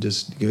usually.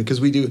 Just because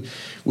we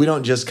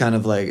don't just kind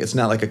of it's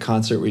not like a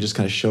concert where you just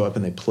kind of show up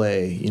and they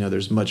play.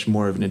 There's much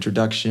more of an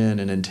introduction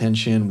and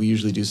intention. We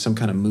usually do some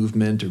kind of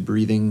movement or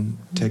breathing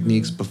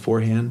techniques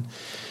beforehand,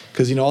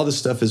 because all this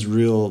stuff is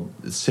real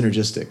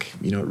synergistic.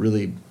 It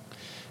really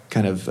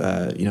kind of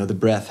the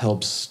breath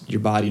helps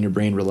your body and your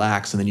brain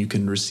relax, and then you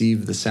can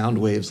receive the sound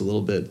waves a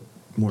little bit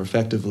more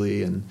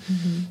effectively, and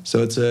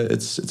so it's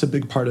a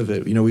big part of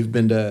it. We've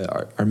been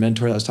to our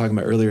mentor I was talking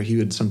about earlier. He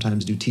would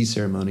sometimes do tea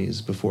ceremonies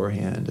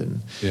beforehand,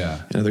 and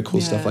other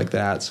cool stuff like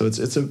that. So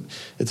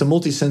it's a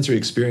multi-sensory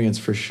experience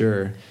for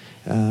sure.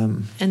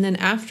 And then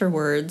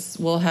afterwards,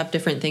 we'll have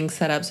different things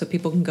set up so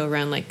people can go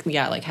around,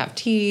 have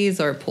teas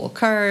or pull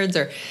cards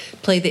or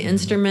play the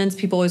instruments.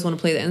 People always want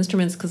to play the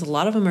instruments because a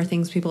lot of them are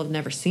things people have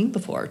never seen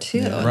before too.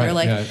 Yeah, and they're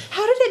like,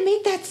 how did it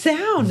make that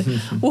sound?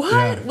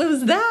 What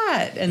was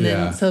that? And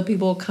then so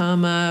people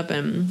come up,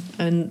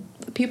 and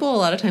people a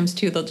lot of times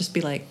too, they'll just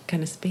be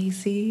kind of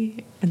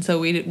spacey, and so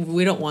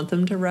we don't want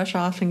them to rush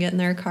off and get in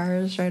their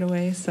cars right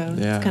away. So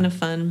it's kind of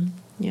fun,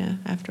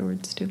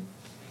 afterwards too.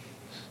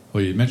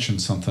 Well, you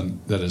mentioned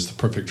something that is the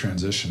perfect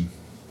transition,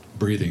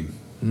 breathing.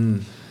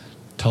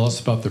 Tell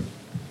us about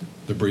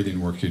the breathing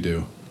work you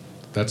do.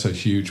 That's a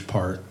huge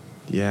part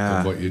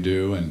of what you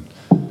do. And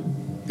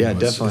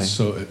definitely.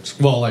 It's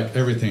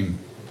everything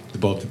the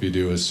both of you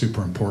do is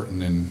super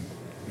important, and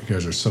you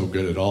guys are so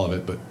good at all of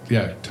it.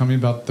 But tell me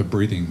about the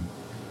breathing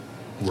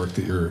work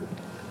that you're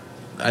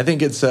I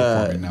think it's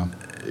performing now?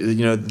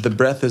 The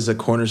breath is a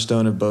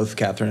cornerstone of both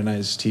Catherine and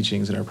I's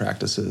teachings and our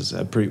practices.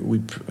 I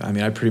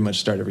pretty much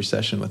start every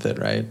session with it,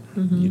 right?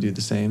 You do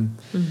the same.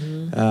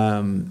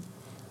 I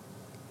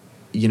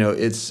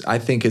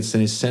think it's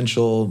an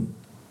essential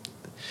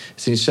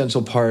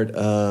part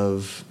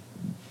of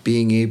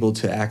being able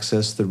to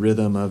access the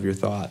rhythm of your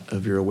thought,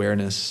 of your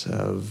awareness,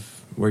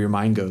 of where your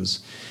mind goes.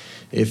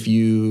 If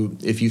you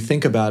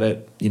think about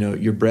it,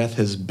 your breath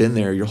has been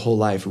there your whole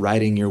life,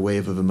 riding your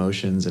wave of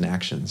emotions and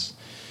actions.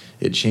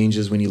 It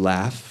changes when you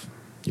laugh.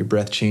 Your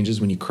breath changes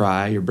when you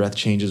cry. Your breath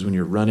changes when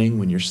you're running,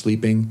 when you're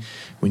sleeping,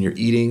 when you're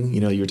eating.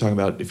 You were talking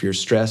about if you're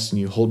stressed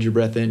and you hold your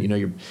breath in.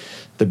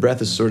 The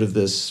breath is sort of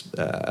this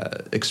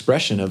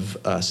expression of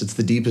us. It's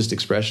the deepest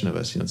expression of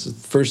us. It's the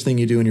first thing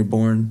you do when you're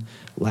born,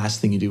 last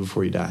thing you do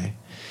before you die.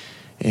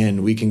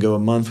 And we can go a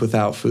month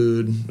without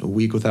food, a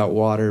week without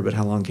water, but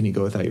how long can you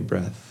go without your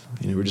breath?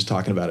 We're just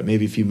talking about it.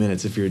 Maybe a few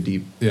minutes if you're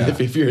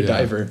if you're a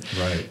diver,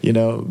 right?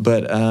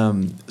 But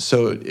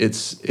so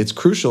it's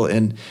crucial,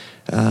 and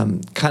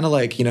kind of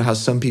like how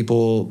some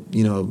people,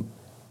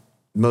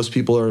 most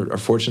people are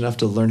fortunate enough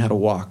to learn how to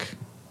walk,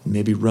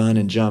 maybe run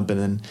and jump, and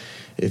then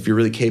if you're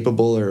really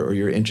capable or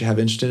you're have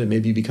interest in it,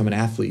 maybe you become an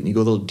athlete and you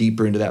go a little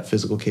deeper into that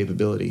physical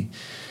capability.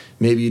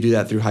 Maybe you do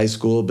that through high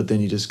school, but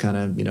then you just kind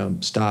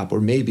of stop, or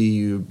maybe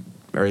you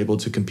are able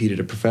to compete at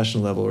a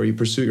professional level, or you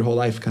pursue your whole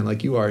life kind of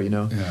like you are.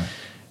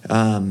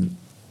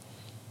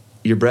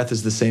 Your breath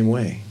is the same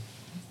way.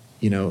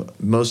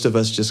 Most of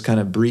us just kind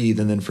of breathe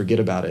and then forget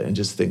about it and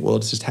just think, well,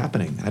 it's just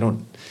happening. I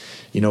don't,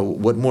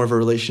 what more of a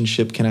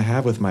relationship can I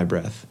have with my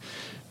breath?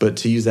 But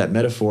to use that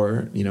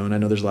metaphor, and I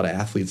know there's a lot of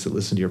athletes that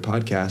listen to your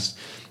podcast,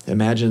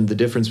 imagine the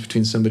difference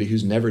between somebody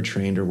who's never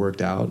trained or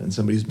worked out and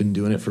somebody who's been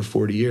doing it for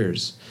 40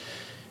 years.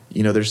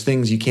 There's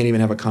things you can't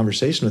even have a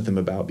conversation with them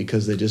about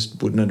because they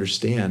just wouldn't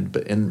understand.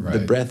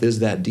 The breath is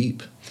that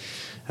deep.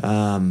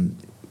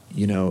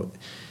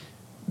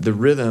 The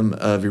rhythm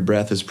of your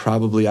breath is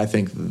probably, I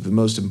think, the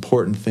most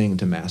important thing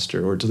to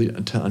master or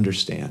to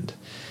understand.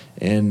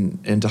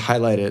 And to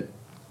highlight it,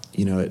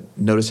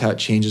 notice how it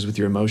changes with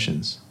your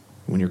emotions.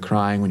 When you're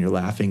crying, when you're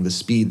laughing, the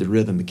speed, the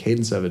rhythm, the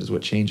cadence of it is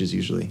what changes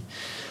usually.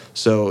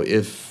 So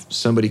if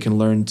somebody can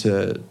learn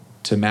to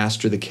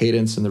master the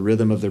cadence and the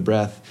rhythm of their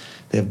breath,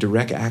 they have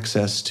direct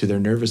access to their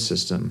nervous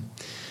system.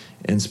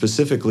 And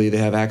specifically, they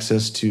have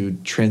access to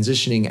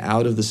transitioning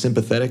out of the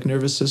sympathetic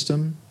nervous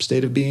system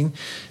state of being,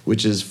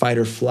 which is fight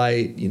or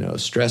flight,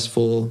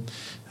 stressful,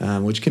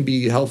 which can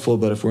be helpful,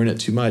 but if we're in it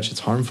too much,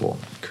 it's harmful.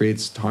 It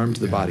creates harm to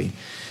the body.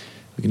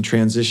 We can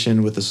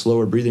transition with a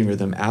slower breathing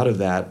rhythm out of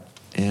that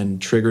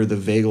and trigger the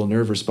vagal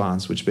nerve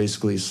response, which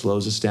basically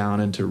slows us down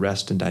into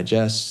rest and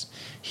digest,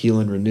 heal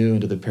and renew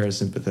into the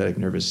parasympathetic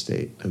nervous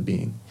state of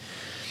being.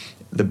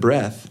 The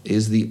breath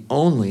is the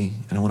only,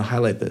 and I want to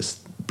highlight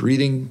this,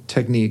 breathing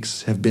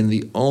techniques have been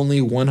the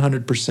only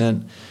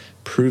 100%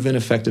 proven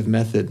effective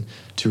method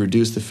to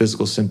reduce the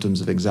physical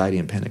symptoms of anxiety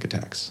and panic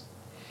attacks.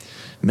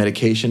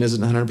 Medication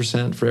isn't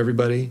 100% for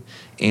everybody,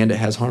 and it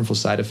has harmful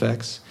side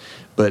effects.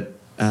 But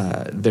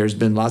there's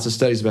been lots of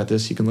studies about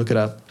this. You can look it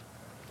up.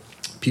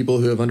 People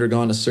who have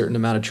undergone a certain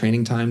amount of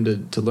training time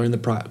to learn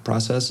the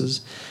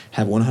processes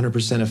have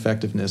 100%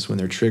 effectiveness when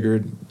they're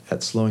triggered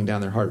at slowing down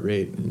their heart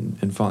rate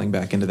and falling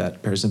back into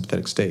that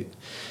parasympathetic state.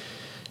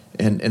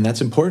 And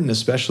that's important,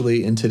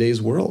 especially in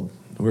today's world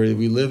where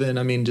we live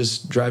in.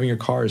 Just driving your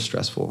car is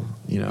stressful,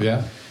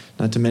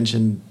 Not to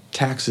mention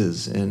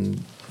taxes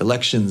and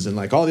elections and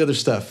like all the other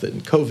stuff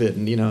and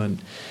COVID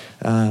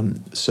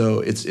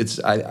so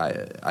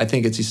I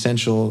think it's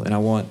essential, and I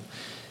want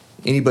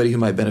anybody who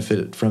might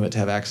benefit from it to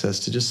have access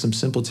to just some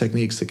simple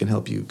techniques that can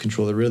help you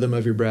control the rhythm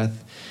of your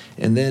breath.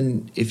 And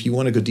then if you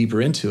want to go deeper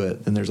into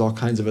it, then there's all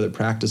kinds of other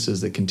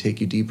practices that can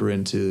take you deeper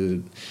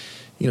into,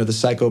 the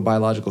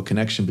psychobiological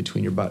connection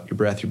between your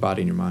breath, your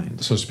body, and your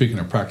mind. So speaking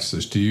of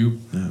practices, do you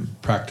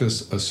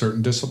practice a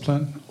certain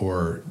discipline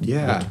or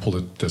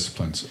multiple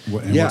disciplines?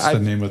 What's the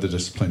name of the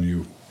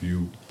discipline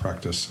you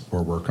practice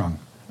or work on?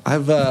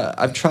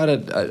 I've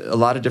tried a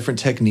lot of different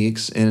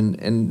techniques,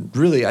 and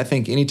really, I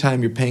think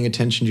anytime you're paying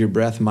attention to your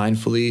breath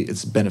mindfully,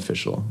 it's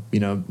beneficial.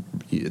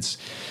 It's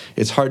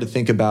hard to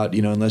think about,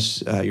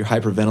 unless you're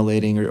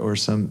hyperventilating or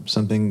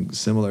something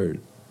similar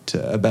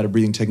about a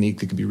breathing technique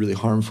that could be really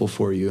harmful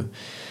for you.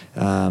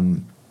 But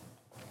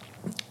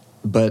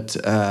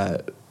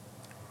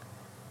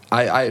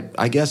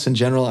I guess in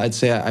general, I'd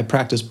say I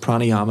practice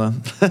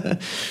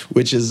pranayama,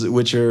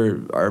 which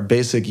are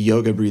basic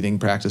yoga breathing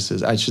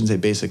practices. I shouldn't say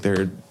basic.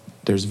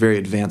 There's very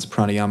advanced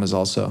pranayamas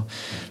also,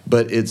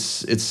 but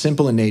it's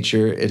simple in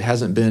nature. It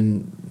hasn't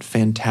been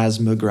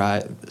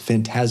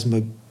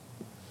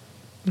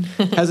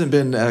hasn't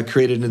been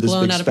created into this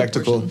big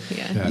spectacle.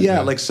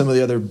 Like some of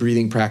the other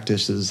breathing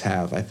practices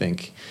have, I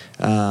think.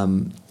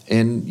 And,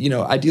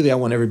 ideally I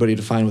want everybody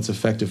to find what's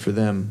effective for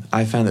them.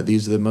 I found that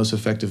these are the most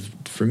effective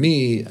for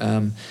me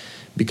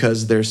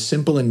because they're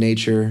simple in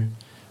nature,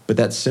 but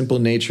that simple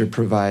nature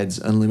provides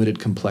unlimited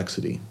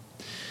complexity.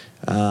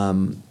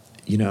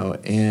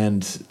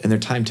 and they're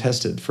time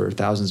tested for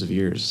thousands of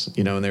years,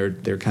 and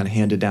they're kind of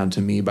handed down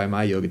to me by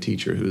my yoga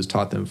teacher, who has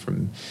taught them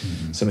from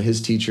some of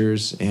his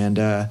teachers, and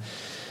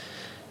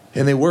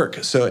they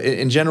work. So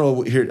in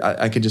general, here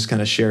I could just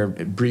kind of share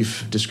a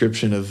brief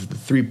description of the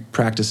 3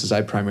 practices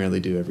I primarily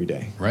do every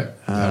day. Right.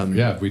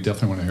 Yeah, we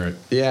definitely want to hear it.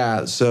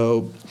 Yeah.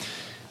 So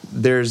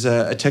there's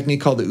a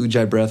technique called the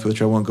Ujjayi breath,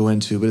 which I won't go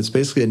into, but it's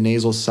basically a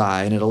nasal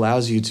sigh, and it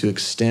allows you to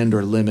extend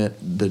or limit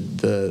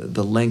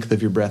the length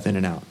of your breath in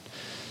and out.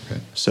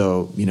 Okay.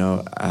 So,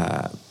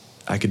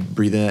 I could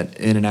breathe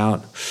in and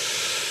out,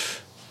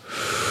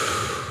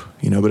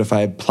 but if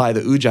I apply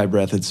the Ujjayi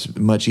breath, it's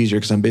much easier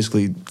because I'm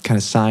basically kind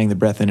of sighing the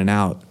breath in and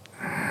out.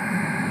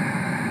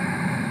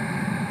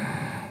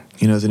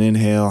 As an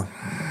inhale,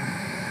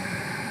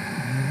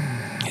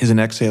 as an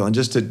exhale. And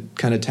just to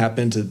kind of tap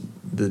into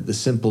the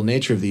simple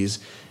nature of these,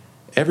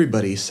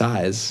 everybody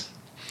sighs.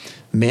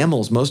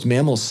 Most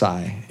mammals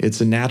sigh. It's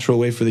a natural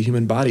way for the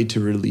human body to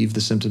relieve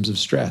the symptoms of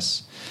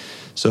stress.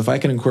 So if I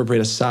can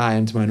incorporate a sigh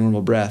into my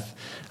normal breath,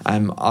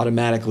 I'm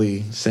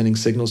automatically sending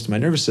signals to my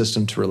nervous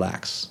system to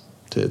relax.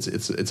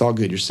 It's all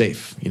good. You're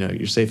safe.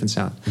 You're safe and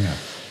sound. Yeah.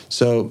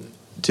 So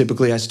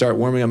typically I start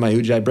warming up my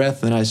Ujjayi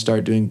breath, then I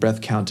start doing breath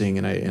counting,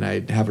 and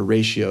I have a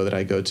ratio that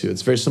I go to.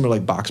 It's very similar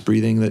like box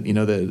breathing that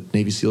the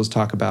Navy SEALs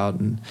talk about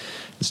and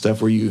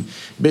stuff, where you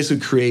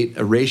basically create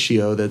a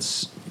ratio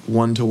that's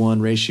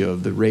 1-to-1 ratio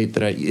of the rate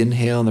that I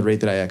inhale and the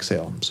rate that I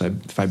exhale. So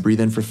if I breathe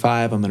in for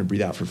 5, I'm going to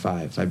breathe out for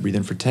 5. If I breathe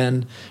in for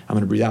 10, I'm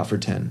going to breathe out for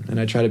 10. And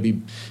I try to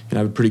be, I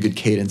have a pretty good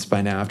cadence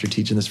by now after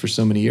teaching this for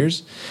so many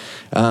years.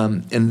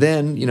 And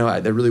then,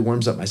 that really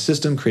warms up my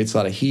system, creates a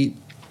lot of heat.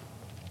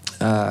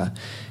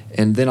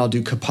 And then I'll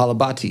do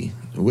Kapalabhati,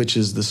 which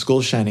is the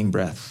skull shining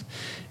breath.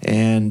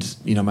 And,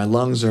 my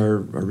lungs are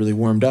really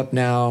warmed up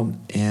now.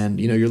 And,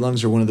 your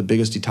lungs are one of the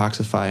biggest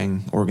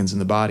detoxifying organs in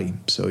the body.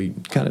 So you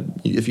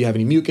if you have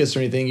any mucus or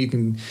anything,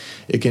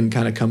 it can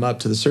kind of come up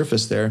to the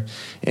surface there.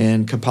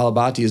 And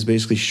Kapalabhati is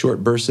basically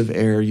short bursts of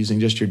air using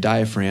just your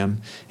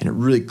diaphragm. And it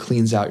really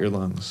cleans out your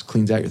lungs,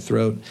 cleans out your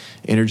throat,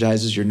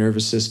 energizes your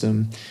nervous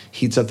system,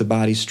 heats up the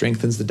body,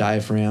 strengthens the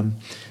diaphragm.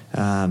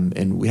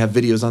 And we have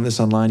videos on this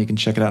online. You can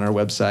check it out on our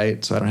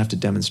website, so I don't have to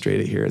demonstrate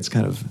it here. It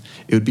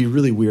would be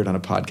really weird on a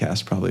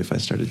podcast probably if I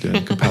started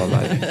doing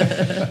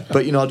Kapalabhati.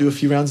 But, I'll do a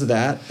few rounds of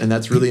that, and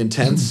that's really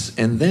intense.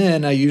 And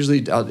then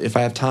if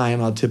I have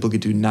time, I'll typically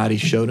do Nadi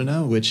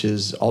Shodhana, which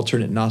is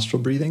alternate nostril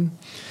breathing.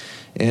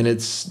 And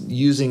it's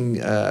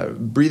using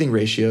breathing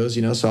ratios,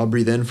 so I'll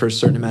breathe in for a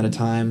certain amount of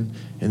time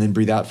and then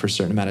breathe out for a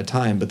certain amount of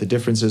time. But the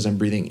difference is I'm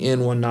breathing in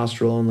one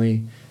nostril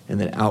only and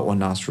then out one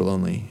nostril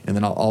only. And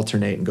then I'll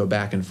alternate and go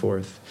back and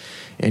forth.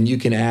 And you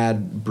can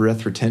add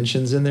breath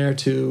retentions in there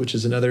too, which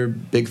is another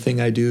big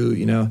thing I do,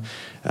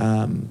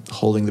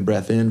 holding the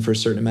breath in for a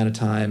certain amount of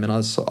time and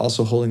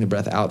also holding the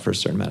breath out for a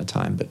certain amount of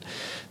time. But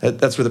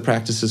that's where the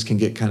practices can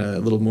get kind of a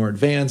little more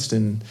advanced.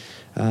 And,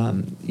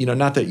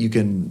 not that you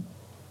can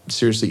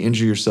seriously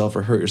injure yourself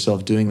or hurt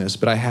yourself doing this,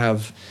 but I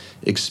have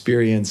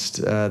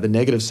experienced the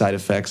negative side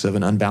effects of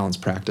an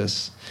unbalanced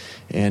practice.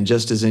 And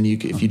just as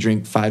if you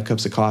drink 5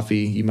 cups of coffee,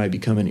 you might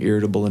become an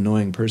irritable,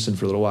 annoying person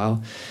for a little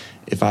while.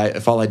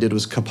 If all I did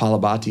was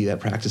Kapalabhati, that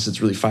practice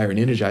that's really fire and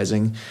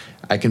energizing,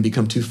 I can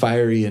become too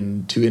fiery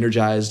and too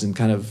energized and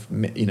kind of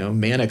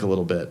manic a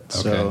little bit.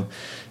 Okay.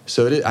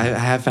 So I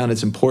have found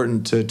it's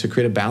important to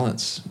create a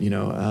balance.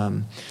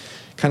 Kind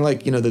of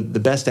like the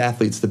best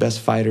athletes, the best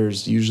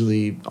fighters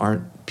usually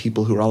aren't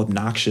people who are all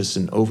obnoxious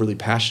and overly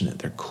passionate.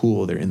 They're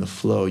cool. They're in the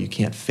flow. You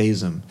can't phase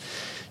them.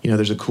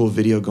 There's a cool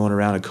video going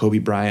around of Kobe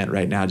Bryant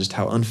right now, just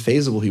how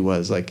unfazable he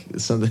was. Like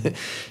something,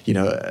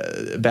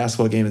 a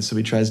basketball game, and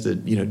somebody tries to,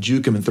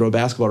 juke him and throw a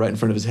basketball right in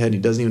front of his head, and he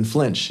doesn't even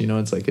flinch.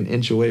 It's like an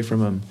inch away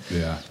from him.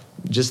 Yeah.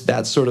 Just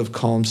that sort of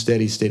calm,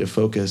 steady state of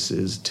focus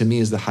is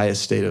the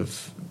highest state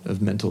of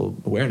mental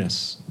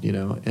awareness.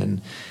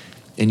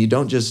 And you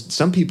don't just.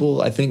 Some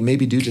people, I think,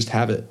 maybe do just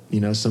have it.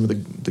 Some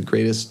of the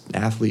greatest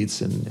athletes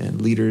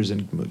and leaders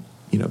and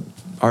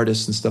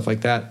artists and stuff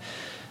like that.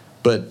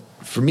 But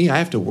for me, I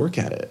have to work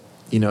at it.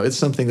 It's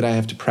something that I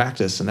have to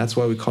practice, and that's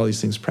why we call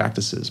these things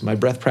practices. My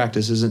breath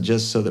practice isn't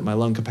just so that my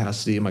lung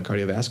capacity and my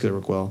cardiovascular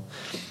work well.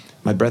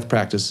 My breath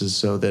practice is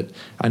so that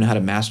I know how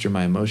to master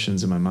my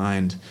emotions and my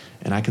mind,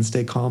 and I can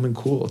stay calm and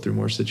cool through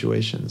more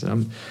situations.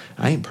 And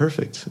I ain't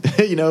perfect,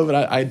 but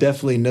I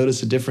definitely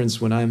notice a difference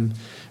when I'm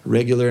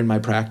regular in my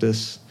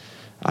practice.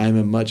 I'm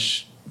a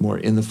much more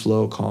in the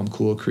flow, calm,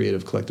 cool,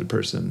 creative, collected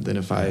person than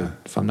if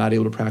I'm not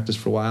able to practice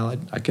for a while.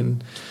 I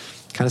can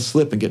kind of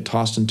slip and get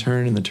tossed and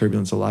turned in the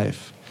turbulence of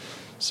life.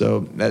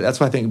 So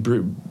that's why I think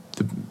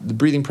the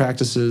breathing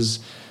practices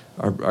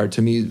are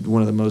to me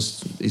one of the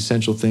most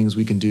essential things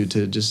we can do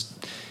to just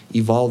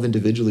evolve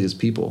individually as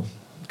people,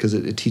 because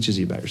it teaches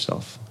you about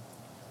yourself.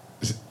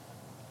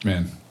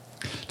 Man,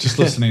 just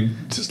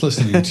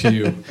listening to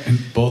you and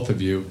both of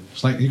you,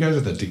 it's like you guys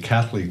are the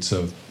decathletes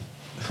of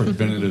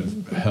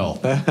preventative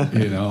health.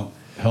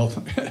 Health.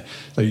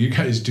 Like you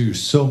guys do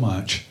so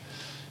much.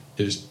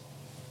 And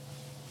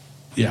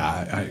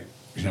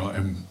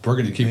we're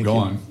going to keep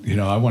going.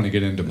 I want to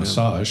get into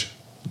massage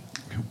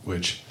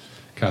which,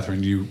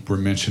 Catherine, you were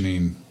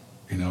mentioning,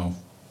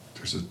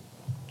 there's a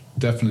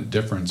definite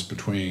difference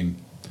between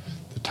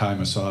the Thai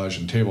massage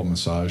and table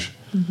massage.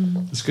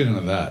 Let's get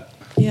into that.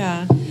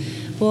 Yeah.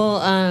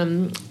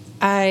 Well,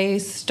 I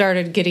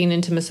started getting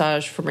into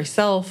massage for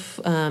myself.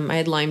 I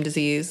had Lyme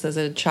disease as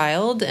a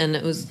child, and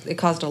it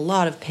caused a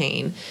lot of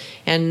pain,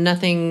 and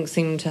nothing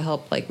seemed to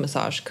help like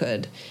massage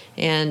could.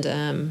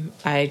 And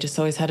I just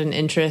always had an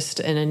interest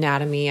in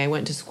anatomy. I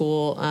went to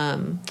school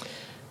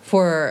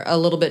for a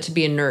little bit to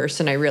be a nurse,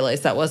 and I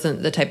realized that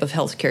wasn't the type of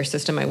healthcare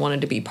system I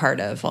wanted to be part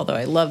of, although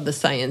I love the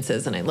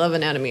sciences and I love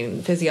anatomy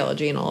and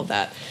physiology and all of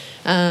that.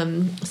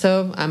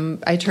 So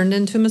I turned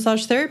into a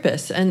massage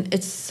therapist, and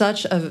it's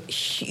such a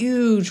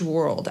huge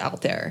world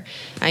out there.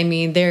 I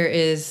mean, there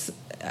is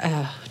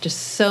just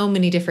so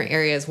many different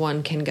areas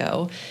one can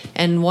go.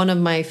 And one of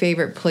my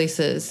favorite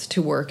places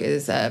to work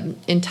is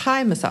in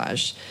Thai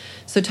massage.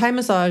 So Thai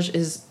massage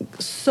is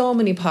so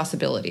many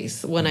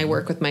possibilities when I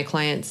work with my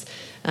clients.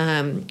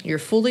 You're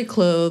fully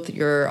clothed,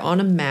 you're on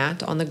a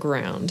mat on the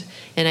ground,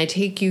 and I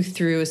take you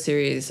through a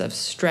series of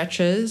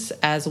stretches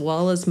as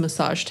well as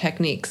massage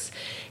techniques.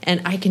 And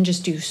I can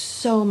just do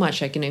so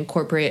much. I can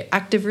incorporate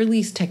active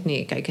release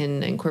technique. I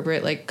can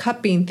incorporate like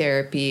cupping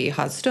therapy,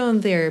 hot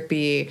stone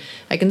therapy.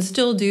 I can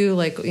still do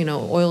like,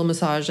 oil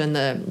massage and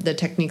the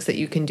techniques that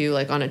you can do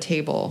like on a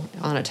table,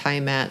 on a Thai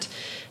mat.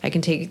 I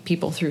can take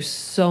people through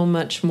so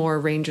much more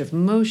range of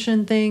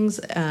motion things.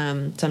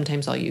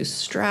 Sometimes I'll use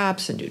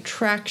straps and do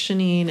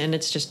tractioning, and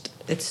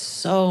it's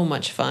so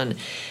much fun.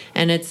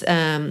 And it's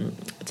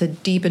a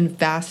deep and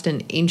vast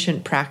and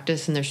ancient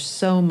practice, and there's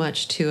so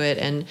much to it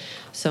and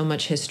so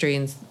much history,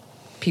 and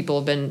people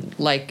have been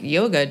like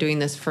yoga doing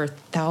this for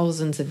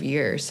thousands of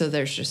years. So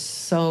there's just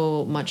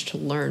so much to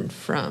learn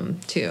from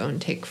too,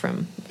 and take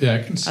from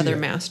I can see other it.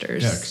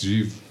 masters. Yeah,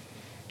 because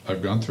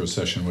I've gone through a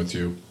session with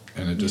you,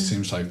 and it just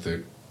seems like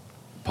the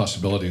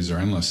possibilities are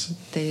endless.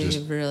 They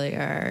really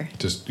are.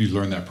 Just you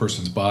learn that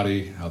person's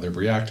body, how they're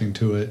reacting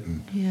to it,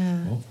 and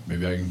well,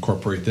 maybe I can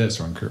incorporate this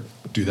or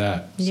do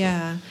that. So.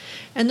 Yeah.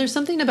 And there's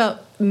something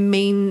about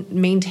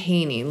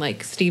maintaining,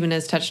 like Stephen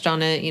has touched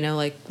on it,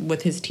 like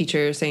with his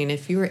teacher saying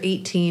if you were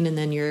 18 and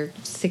then you're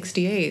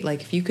 68,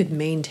 like if you could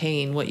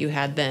maintain what you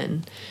had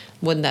then,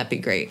 wouldn't that be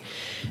great?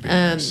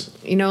 Nice.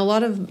 A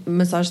lot of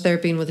massage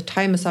therapy, and with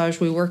Thai massage,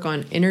 we work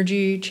on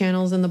energy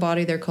channels in the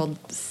body. They're called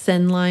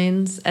Sen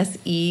lines,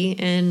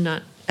 S-E-N,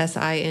 not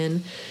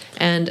S-I-N.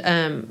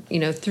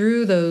 And,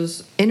 through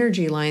those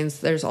energy lines,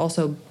 there's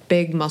also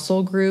big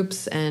muscle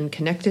groups and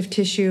connective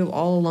tissue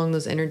all along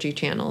those energy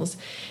channels.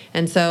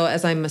 And so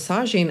as I'm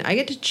massaging, I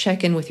get to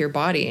check in with your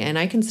body, and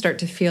I can start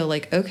to feel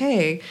like,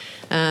 okay,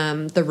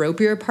 the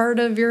ropier part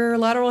of your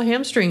lateral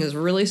hamstring is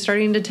really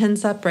starting to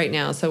tense up right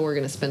now. So we're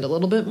going to spend a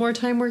little bit more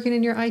time working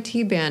in your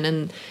IT band.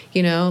 And,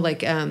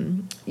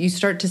 you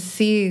start to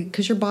see,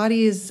 because your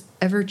body is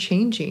ever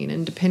changing,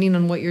 and depending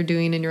on what you're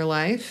doing in your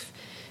life,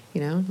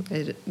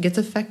 it gets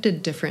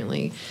affected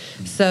differently.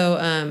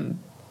 So,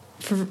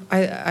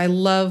 I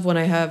love when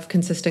I have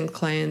consistent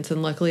clients,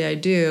 and luckily I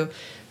do,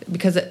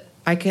 because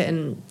I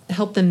can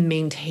help them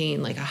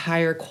maintain like a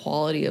higher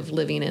quality of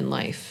living in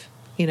life,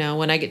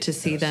 when I get to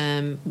see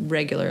them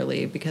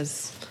regularly,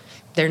 because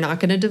they're not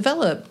going to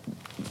develop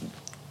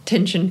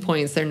tension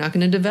points. They're not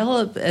going to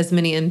develop as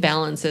many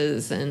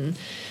imbalances, and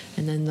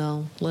then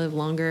they'll live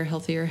longer,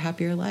 healthier,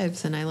 happier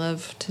lives. And I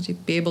love to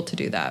be able to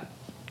do that.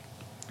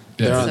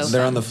 Yeah.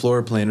 They're on the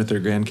floor playing with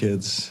their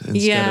grandkids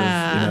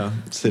instead of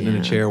sitting in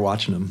a chair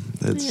watching them.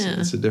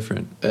 It's a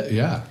different.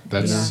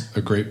 That's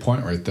a great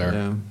point right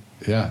there.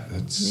 Yeah,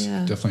 that's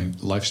definitely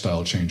a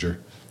lifestyle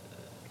changer.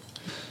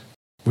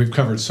 We've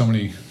covered so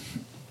many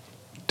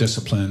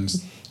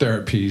disciplines,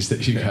 therapies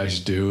that you guys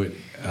do.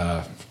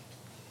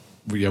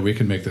 We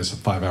can make this a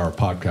 5-hour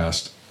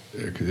podcast,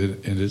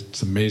 and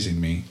it's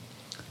amazing me.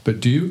 But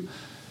do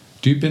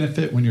you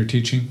benefit when you're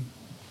teaching?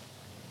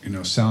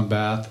 Sound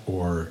bath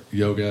or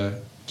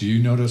yoga, do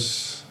you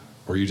notice,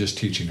 or are you just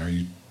teaching? Are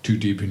you too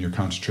deep in your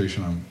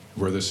concentration on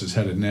where this is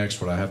headed next,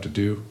 what I have to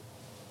do?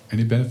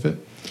 Any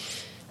benefit?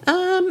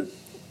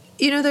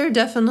 There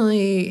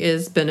definitely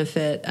is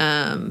benefit,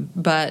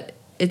 but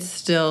it's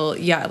still,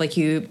 like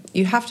you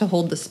have to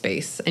hold the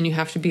space, and you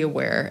have to be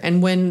aware.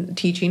 And when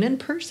teaching in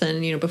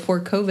person, before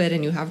COVID,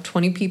 and you have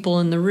 20 people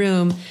in the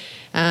room,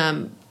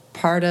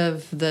 part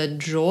of the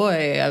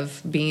joy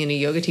of being a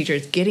yoga teacher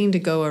is getting to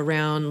go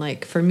around.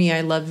 Like for me,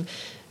 I love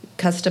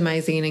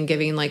customizing and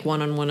giving like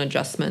one-on-one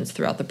adjustments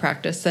throughout the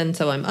practice. And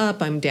so I'm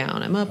up, I'm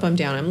down, I'm up, I'm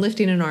down, I'm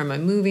lifting an arm,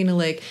 I'm moving a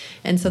leg.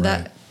 And so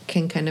that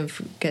can kind of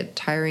get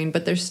tiring,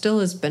 but there still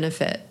is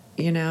benefit,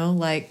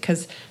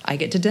 because I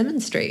get to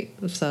demonstrate.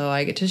 So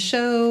I get to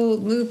show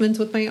movements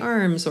with my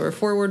arms, or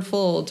forward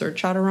folds, or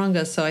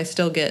chaturanga. So I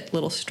still get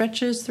little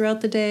stretches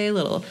throughout the day,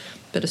 little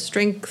bit of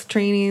strength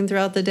training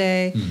throughout the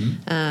day.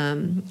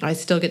 Mm-hmm. I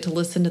still get to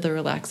listen to the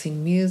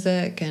relaxing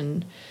music,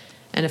 and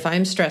if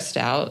I'm stressed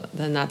out,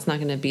 then that's not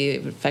going to be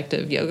an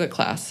effective yoga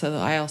class. So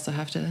I also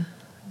have to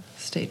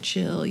stay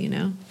chill,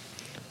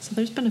 So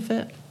there's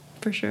benefit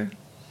for sure.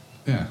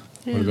 Yeah.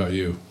 What about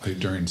you? Like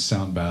during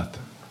sound bath,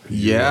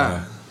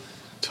 Yeah.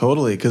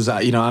 Totally, because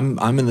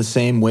I'm in the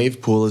same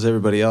wave pool as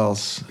everybody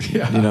else.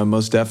 Yeah.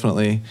 Most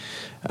definitely.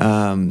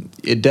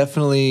 It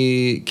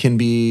definitely can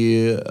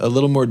be a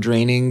little more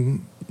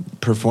draining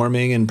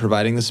performing and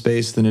providing the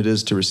space than it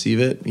is to receive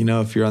it.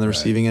 If you're on the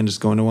receiving end,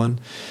 just going to one.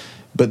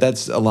 But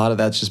a lot of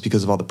that's just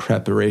because of all the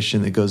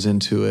preparation that goes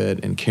into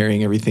it and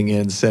carrying everything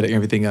in, setting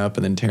everything up,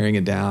 and then tearing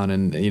it down.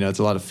 And it's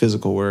a lot of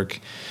physical work.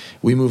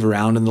 We move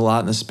around a lot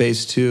in the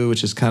space too,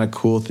 which is kind of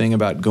cool thing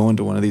about going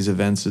to one of these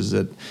events is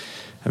that.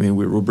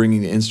 We're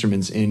bringing the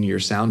instruments in your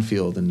sound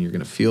field, and you're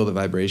going to feel the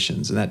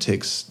vibrations, and that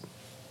takes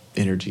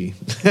energy.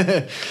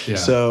 Yeah.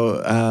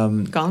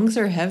 So gongs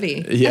are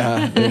heavy.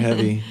 Yeah, they're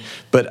heavy.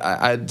 But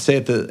I'd say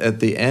at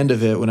the end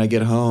of it, when I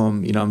get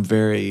home, I'm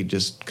very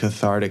just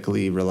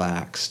cathartically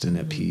relaxed and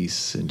at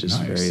peace, and just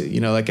nice. very,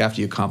 like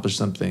after you accomplish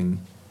something,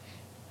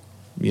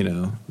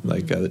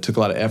 that took a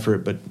lot of effort,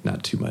 but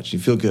not too much. You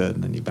feel good,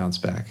 and then you bounce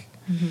back.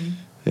 Mm-hmm.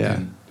 Yeah.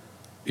 And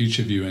each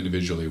of you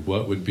individually,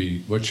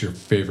 what's your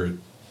favorite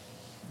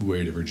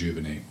way to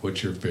rejuvenate?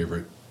 What's your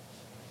favorite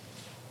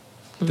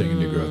thing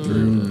to go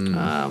through?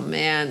 Oh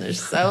man,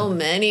 there's so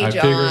many, I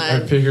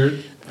John.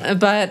 figured.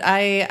 But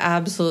I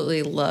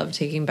absolutely love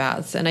taking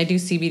baths, and I do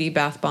CBD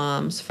bath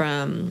bombs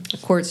from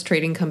Quartz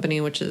Trading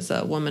Company, which is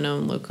a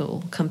woman-owned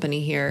local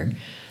company here. Mm-hmm.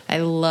 I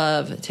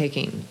love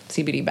taking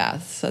CBD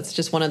baths. That's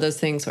just one of those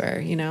things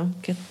where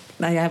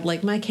I have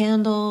like my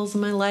candles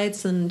and my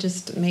lights, and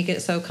just make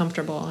it so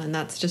comfortable. And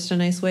that's just a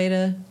nice way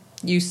to.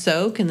 You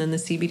soak, and then the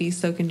CBD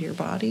soak into your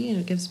body, and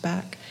it gives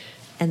back.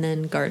 And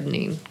then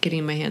gardening,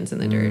 getting my hands in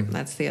the dirt.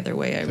 That's the other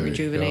way I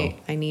rejuvenate.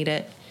 I need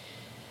it.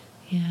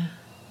 Yeah.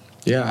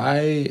 Yeah,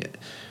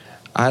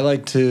 I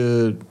like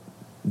to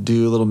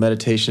do a little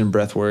meditation and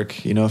breath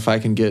work. If I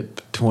can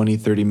get 20,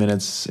 30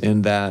 minutes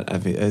in that,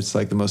 it's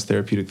like the most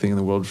therapeutic thing in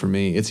the world for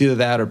me. It's either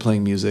that or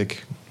playing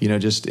music,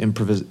 just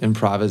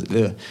improvising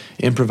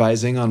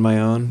on my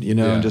own,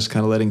 and just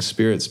kind of letting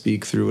spirit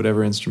speak through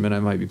whatever instrument I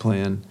might be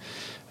playing.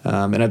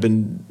 And I've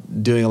been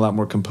doing a lot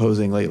more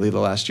composing lately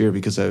the last year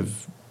because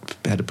I've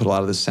had to put a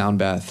lot of the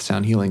sound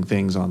healing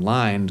things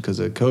online because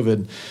of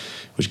COVID,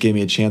 which gave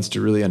me a chance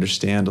to really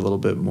understand a little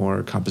bit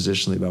more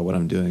compositionally about what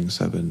I'm doing.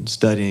 So I've been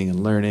studying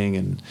and learning,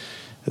 and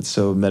it's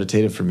so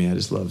meditative for me. I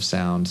just love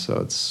sound.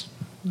 So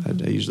I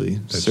usually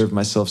serve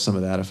myself some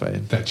of that if I...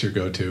 That's your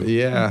go-to.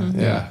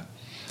 Yeah.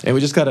 And we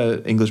just got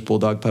an English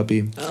bulldog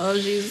puppy. Oh,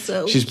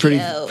 she's pretty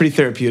cute.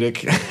 therapeutic.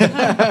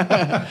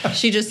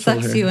 She just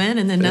sucks you in,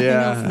 and then nothing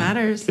else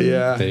matters.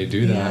 Yeah, they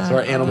do that. Yeah. So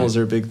our animals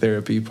are a big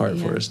therapy part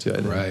for us too. I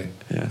think. Right.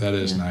 Yeah. That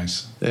is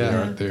nice.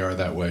 Yeah. They are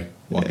that way.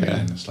 Walking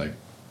in, it's like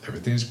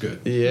everything's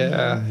good.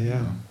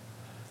 Yeah.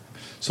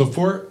 So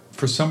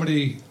for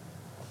somebody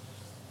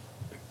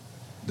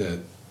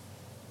that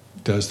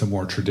does the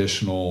more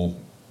traditional,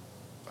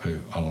 I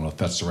don't know if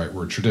that's the right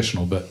word,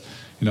 traditional, but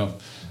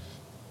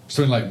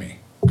something like me.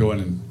 Go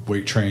in and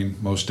weight train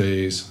most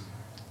days,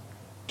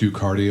 do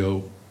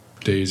cardio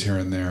days here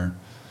and there.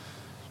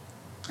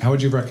 How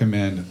would you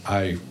recommend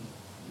I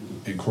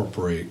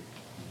incorporate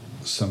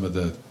some of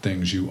the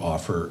things you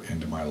offer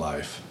into my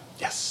life?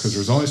 Yes. Because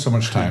there's only so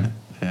much time.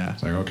 Yeah.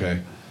 It's like,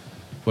 okay,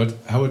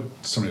 how would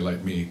somebody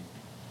like me,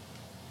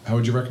 how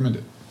would you recommend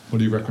it? What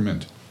do you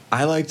recommend?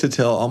 I like to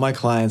tell all my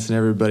clients and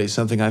everybody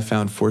something I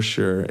found for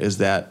sure is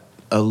that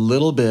a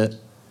little bit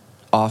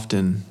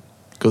often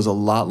goes a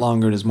lot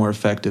longer and is more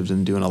effective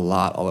than doing a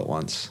lot all at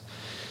once.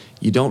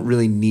 You don't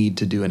really need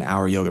to do an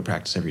hour yoga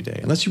practice every day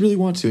unless you really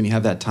want to and you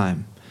have that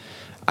time.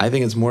 I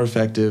think it's more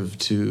effective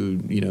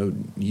to,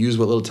 use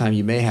what little time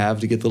you may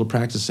have to get a little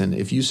practice in.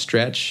 If you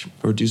stretch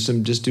or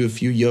just do a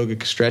few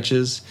yoga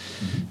stretches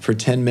for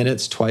 10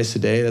 minutes twice a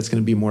day, that's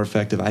going to be more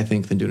effective, I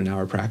think, than doing an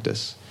hour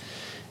practice.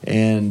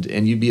 And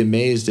you'd be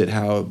amazed at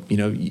how,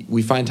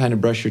 we find time to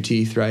brush your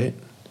teeth, right?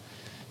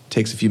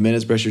 Takes a few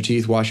minutes, brush your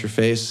teeth, wash your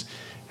face.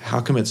 How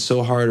come it's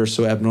so hard or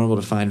so abnormal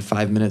to find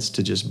 5 minutes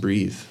to just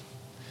breathe?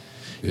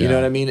 You know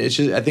what I mean? It's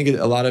just, I think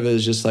a lot of it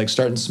is just like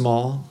starting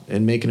small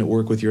and making it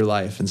work with your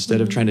life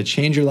instead of trying to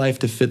change your life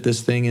to fit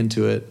this thing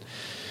into it.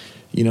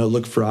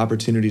 Look for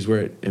opportunities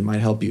where it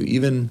might help you.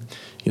 Even,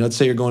 let's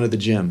say you're going to the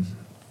gym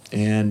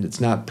and it's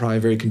not probably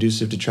very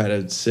conducive to try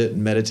to sit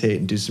and meditate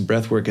and do some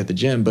breath work at the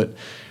gym, but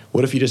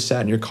what if you just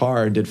sat in your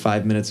car and did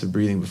 5 minutes of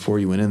breathing before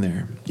you went in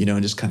there,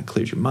 and just kind of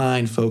cleared your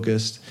mind,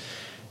 focused.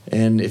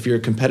 And if you're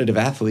a competitive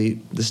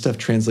athlete, this stuff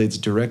translates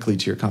directly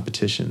to your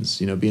competitions.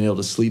 Being able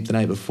to sleep the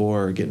night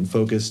before, or getting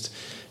focused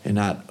and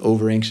not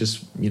over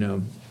anxious,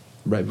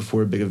 right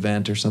before a big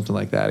event or something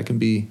like that. It can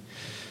be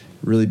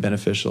really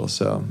beneficial.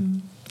 So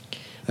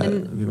that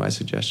would be my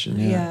suggestion.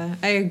 Yeah,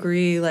 I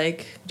agree.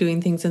 Like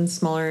doing things in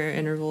smaller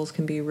intervals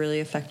can be really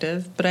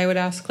effective. But I would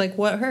ask,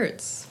 what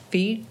hurts?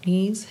 Feet,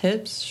 knees,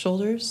 hips,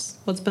 shoulders?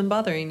 What's been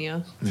bothering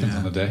you? Depends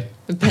on the day.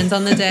 Depends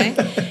on the day.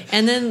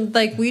 And then,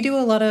 we do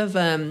a lot of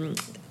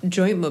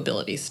joint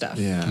mobility stuff.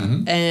 Yeah.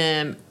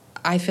 And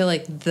I feel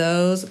like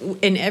those,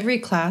 in every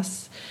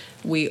class,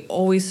 we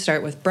always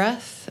start with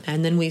breath,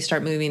 and then we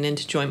start moving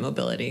into joint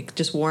mobility,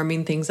 just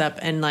warming things up.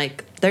 And,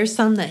 there's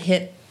some that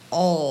hit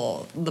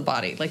all the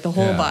body, the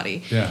whole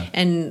body. Yeah.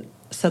 And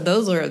So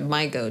those are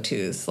my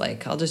go-tos.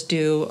 Like I'll just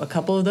do a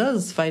couple of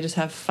those if I just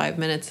have 5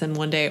 minutes in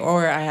one day,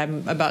 or I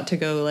am about to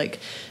go like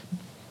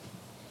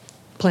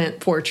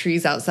plant 4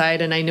 trees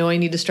outside and I know I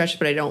need to stretch,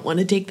 but I don't want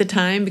to take the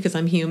time because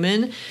I'm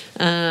human.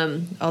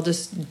 I'll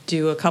just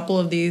do a couple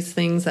of these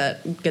things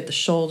that get the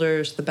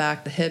shoulders, the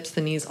back, the hips,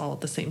 the knees all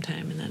at the same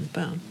time, and then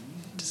boom,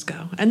 just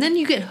go. And then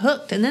you get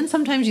hooked. And then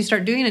sometimes you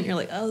start doing it and you're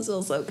like, oh, this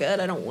feels so good.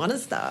 I don't want to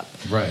stop.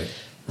 Right.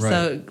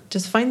 So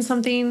just find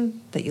something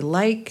that you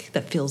like,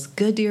 that feels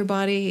good to your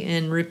body,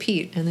 and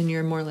repeat. And then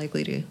you're more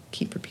likely to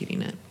keep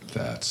repeating it.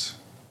 That's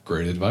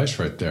great advice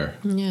right there.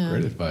 Yeah.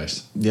 Great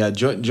advice. Yeah,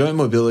 joint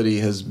mobility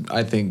has,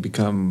 I think,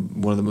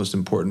 become one of the most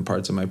important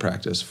parts of my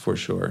practice for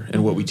sure,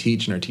 and what we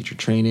teach in our teacher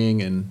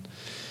training, and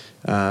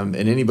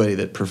anybody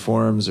that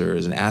performs or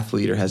is an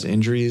athlete or has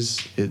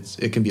injuries,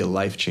 it can be a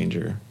life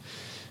changer.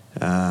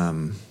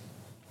 I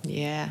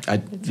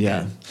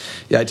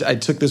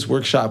took this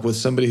workshop with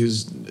somebody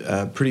who's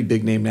a pretty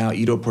big name now,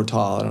 Ido Portal.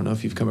 I don't know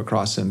if you've come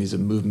across him. He's a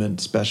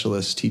movement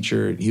specialist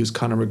teacher. He was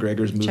Conor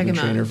McGregor's movement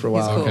trainer for a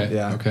while. He's cool. Okay.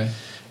 Yeah. Okay.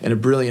 And a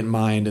brilliant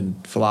mind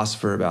and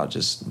philosopher about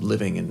just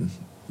living and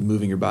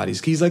moving your bodies.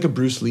 He's like a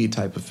Bruce Lee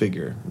type of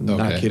figure.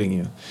 Not kidding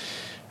you.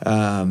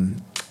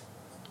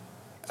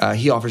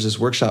 He offers this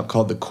workshop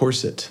called The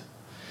Corset,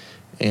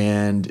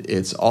 and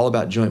it's all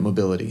about joint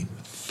mobility.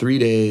 3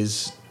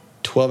 days,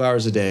 12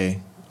 hours a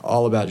day,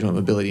 all about joint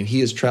mobility. And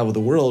he has traveled the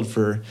world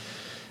for,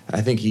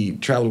 I think he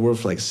traveled the world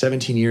for like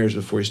 17 years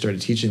before he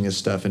started teaching this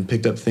stuff, and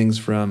picked up things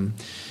from,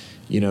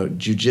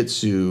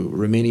 jiu-jitsu,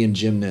 Romanian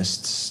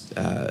gymnasts,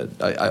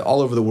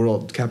 all over the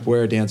world,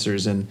 capoeira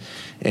dancers, and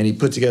he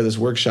put together this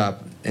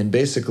workshop, and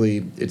basically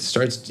it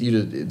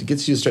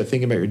gets you to start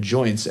thinking about your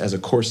joints as a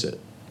corset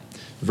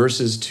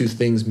versus two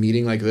things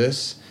meeting like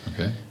this.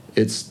 Okay.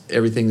 It's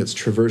everything that's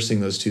traversing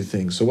those two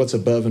things. So what's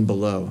above and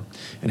below,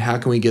 and how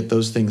can we get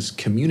those things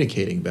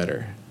communicating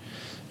better?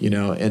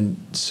 And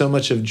so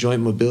much of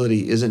joint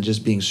mobility isn't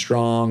just being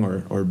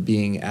strong or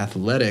being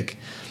athletic,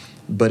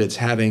 but it's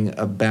having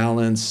a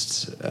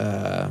balanced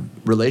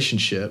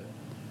relationship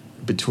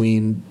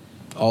between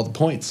all the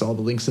points, all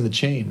the links in the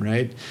chain,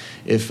 right?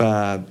 If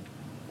I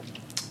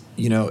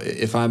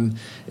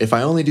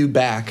only do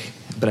back,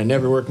 but I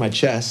never work my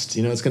chest,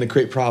 it's going to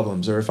create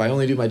problems. Or if I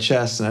only do my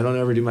chest and I don't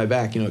ever do my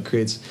back, it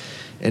creates,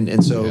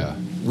 and so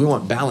we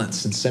want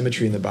balance and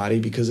symmetry in the body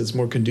because it's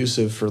more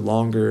conducive for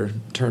longer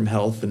term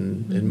health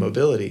and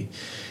mobility.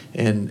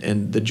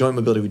 And the joint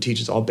mobility we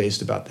teach is all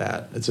based about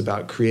that. It's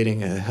about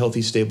creating a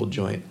healthy, stable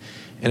joint.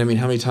 And I mean,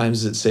 how many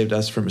times has it saved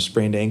us from a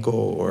sprained ankle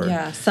or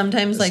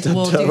sometimes like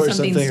we'll do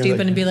something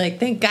stupid and be like,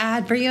 thank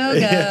God for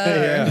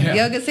yoga.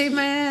 Yoga saved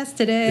my ass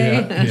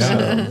today.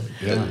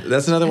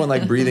 That's another one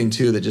like breathing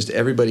too, that just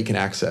everybody can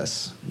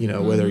access,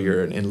 whether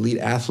you're an elite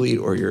athlete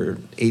or you're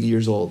 80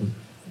 years old.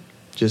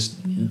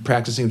 Just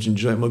practicing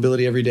joint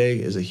mobility every day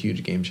is a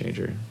huge game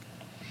changer.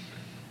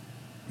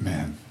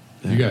 Man,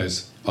 you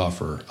guys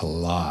offer a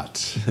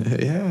lot.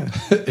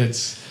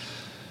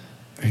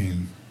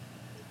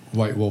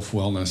 White Wolf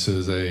Wellness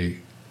is a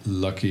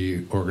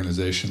lucky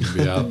organization to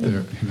be out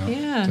there,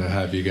 to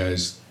have you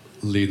guys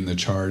leading the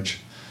charge.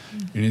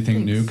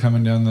 Anything new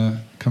coming down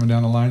the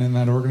line in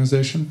that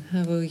organization?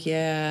 Oh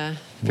yeah,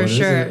 for What is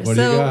sure. it? What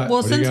do you got?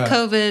 Well, What do you since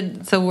got?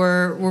 COVID, so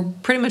we're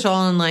pretty much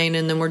all online,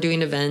 and then we're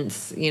doing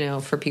events,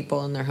 for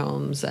people in their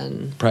homes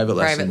and private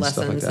lessons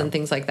stuff like and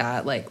things like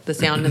that. Like the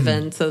sound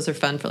events, those are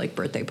fun for like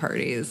birthday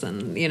parties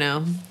and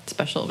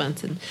special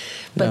events.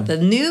 But the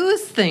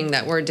newest thing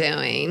that we're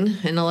doing,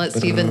 and I'll let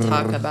Stephen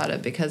talk about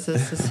it because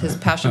this is his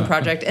passion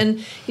project,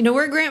 and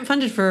we're grant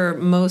funded for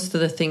most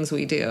of the things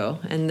we do,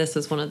 and this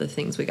is one of the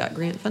things we got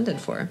grant funded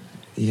for.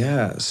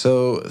 Yeah,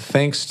 so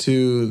thanks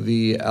to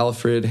the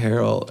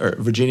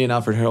Virginia and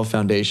Alfred Harrell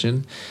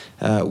Foundation,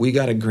 we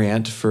got a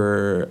grant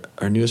for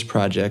our newest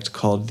project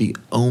called the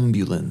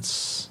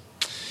Ombulance.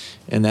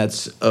 And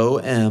that's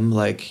O-M,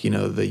 like,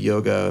 the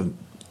yoga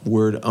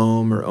word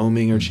Om or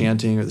oming or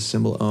chanting or the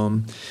symbol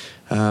Om,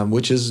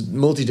 which is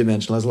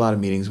multidimensional, has a lot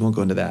of meanings. We won't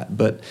go into that.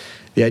 But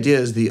the idea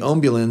is the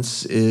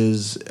Ombulance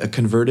is a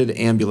converted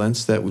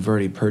ambulance that we've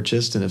already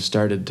purchased and have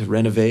started to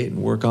renovate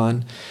and work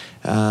on,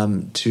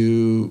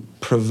 to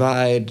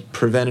provide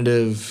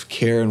preventative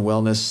care and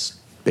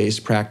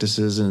wellness-based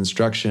practices and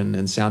instruction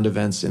and sound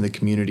events in the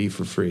community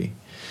for free.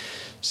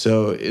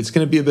 So it's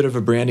going to be a bit of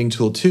a branding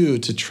tool, too,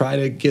 to try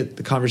to get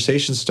the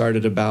conversation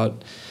started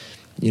about,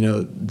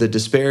 the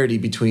disparity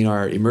between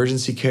our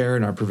emergency care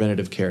and our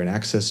preventative care and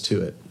access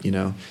to it.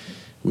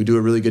 We do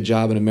a really good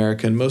job in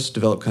America and most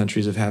developed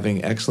countries of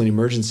having excellent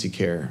emergency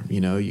care.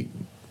 You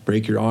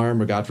break your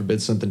arm or, God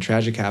forbid, something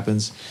tragic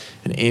happens,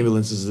 an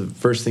ambulance is the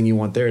first thing you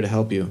want there to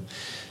help you.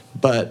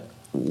 But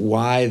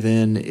why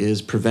then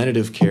is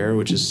preventative care,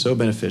 which is so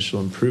beneficial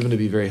and proven to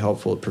be very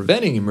helpful at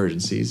preventing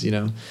emergencies,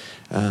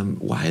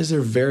 why is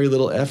there very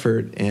little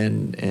effort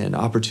and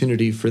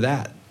opportunity for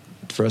that,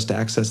 for us to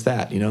access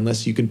that,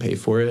 unless you can pay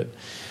for it,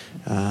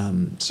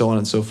 so on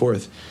and so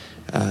forth.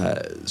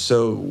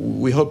 So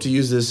we hope to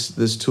use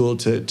this tool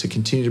to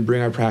continue to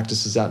bring our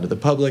practices out into the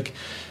public,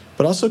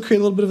 but also create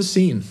a little bit of a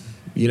scene.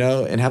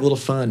 and have a little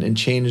fun and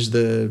change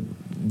the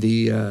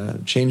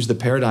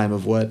paradigm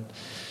of what,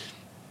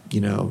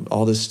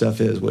 all this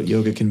stuff is, what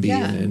yoga can be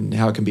and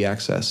how it can be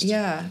accessed.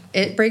 Yeah.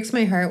 It breaks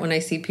my heart when I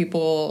see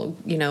people,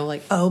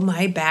 like, oh,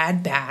 my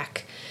bad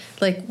back.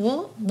 Like,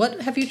 well,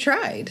 what have you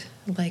tried?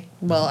 Like,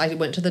 well, I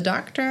went to the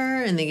doctor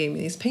and they gave me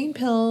these pain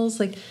pills.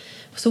 Like,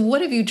 so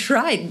what have you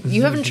tried?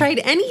 You haven't tried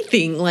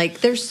anything.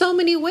 Like, there's so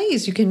many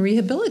ways you can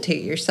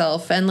rehabilitate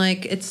yourself. And,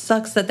 like, it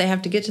sucks that they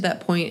have to get to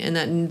that point and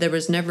that there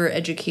was never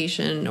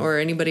education or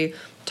anybody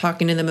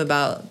talking to them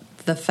about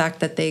the fact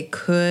that they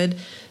could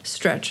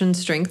stretch and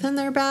strengthen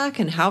their back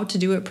and how to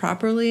do it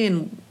properly.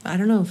 And, I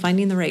don't know,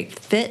 finding the right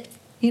fit,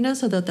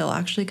 so that they'll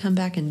actually come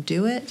back and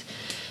do it.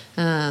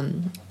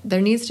 There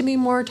needs to be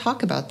more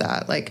talk about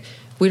that. Like,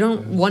 we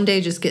don't one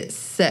day just get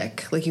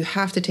sick. Like, you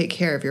have to take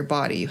care of your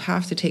body. You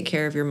have to take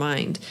care of your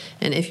mind.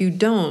 And if you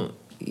don't,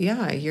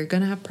 you're going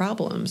to have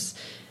problems.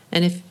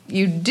 And if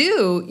you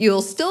do,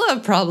 you'll still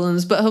have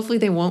problems, but hopefully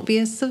they won't be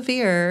as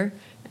severe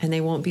and they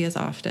won't be as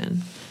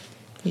often,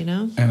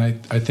 And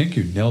I think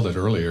you nailed it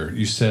earlier.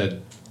 You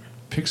said,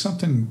 pick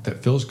something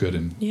that feels good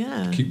and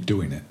keep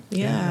doing it.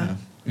 Yeah.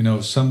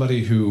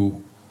 Somebody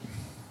who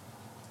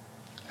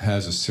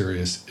has a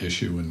serious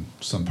issue in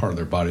some part of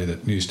their body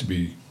that needs to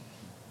be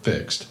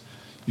fixed,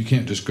 you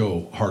can't just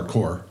go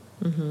hardcore.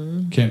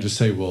 You can't just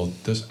say, well,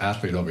 this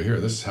athlete over here,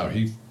 this is how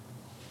he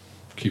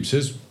keeps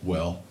his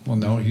well. Well,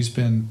 no,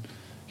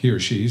 he or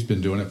she's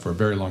been doing it for a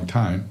very long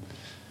time.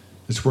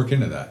 Let's work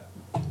into that.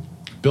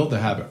 Build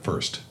the habit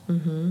first,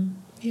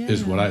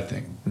 is what I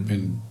think.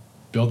 And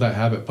build that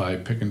habit by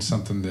picking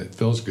something that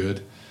feels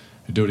good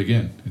and do it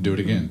again, and do it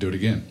again, do it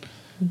again.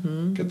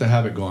 Get the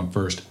habit going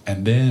first,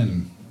 and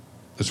then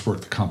let's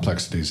work the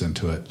complexities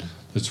into it.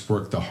 Let's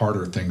work the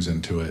harder things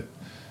into it.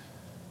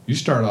 You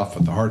start off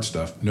with the hard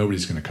stuff,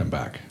 nobody's going to come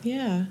back.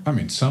 Yeah. I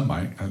mean, some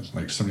might,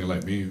 like somebody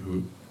like me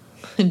who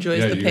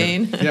enjoys the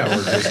pain. Or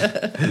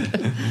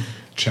just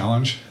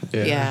challenge. I'm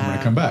going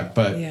to come back.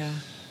 But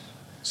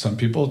some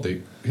people,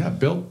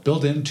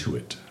 build into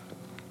it.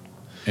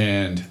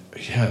 And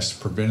yes,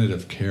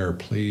 preventative care,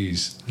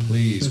 please,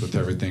 with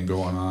everything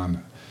going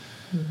on.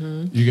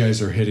 You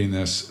guys are hitting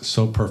this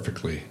so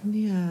perfectly.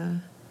 Yeah.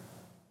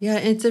 Yeah,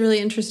 it's really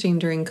interesting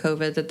during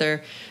COVID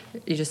that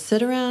you just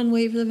sit around,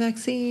 wait for the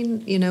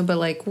vaccine, but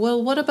like,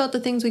 well, what about the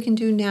things we can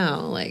do now?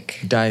 Like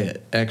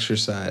diet,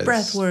 exercise,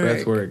 breath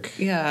work.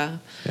 Yeah.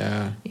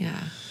 I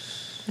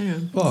don't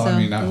know. Well, so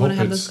I want to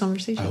have those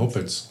conversations. I hope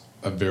it's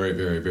a very,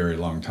 very, very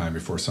long time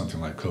before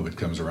something like COVID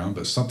comes around,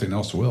 but something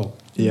else will.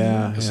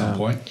 At some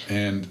point,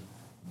 and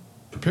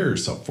prepare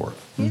yourself for it.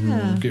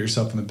 Yeah. Get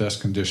yourself in the best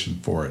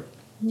condition for it.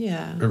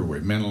 Yeah. Every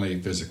way,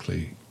 mentally,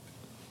 physically.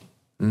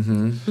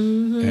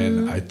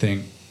 And I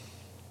think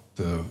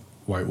the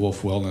White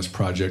Wolf Wellness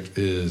Project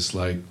is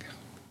like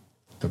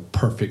the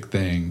perfect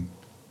thing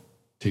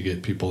to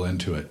get people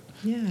into it.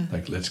 Yeah.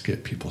 Like, let's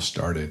get people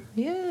started.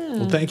 Yeah.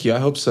 Well, thank you. I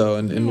hope so.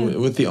 And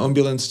with the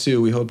ambulance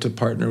too, we hope to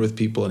partner with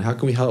people. And how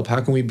can we help?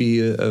 How can we be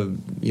a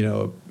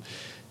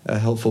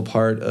helpful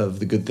part of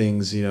the good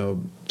things,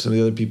 some of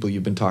the other people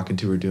you've been talking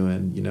to are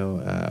doing,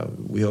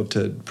 we hope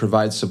to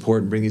provide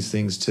support and bring these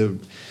things to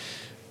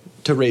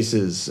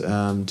races, we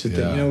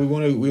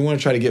want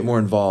to try to get more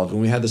involved.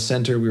 When we had the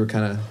center, we were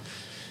kind of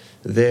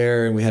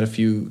there, and we had a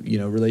few,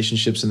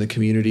 relationships in the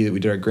community that we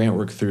did our grant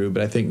work through.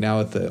 But I think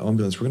now at the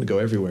ambulance, we're going to go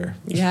everywhere.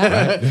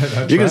 Yeah.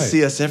 You're going to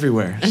see us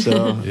everywhere.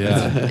 So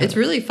it's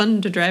really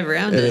fun to drive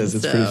around. It is.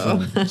 It's pretty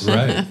fun.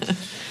 Right.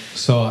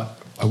 So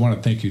I want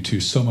to thank you two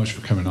so much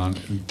for coming on,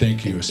 and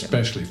thank you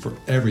especially for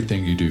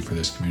everything you do for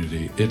this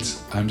community.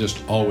 I'm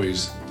just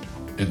always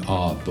in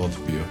awe of both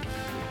of you.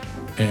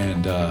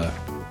 And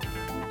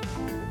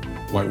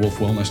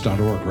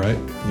whitewolfwellness.org, right?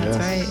 That's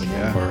right.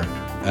 Yeah. Or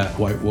at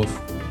White Wolf.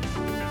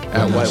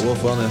 White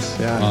Wolf Wellness.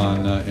 Yeah.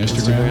 On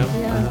Instagram.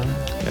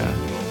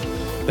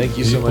 Thank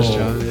you so much,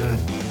 John. Yeah.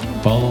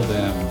 Follow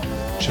them.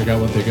 Check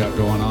out what they got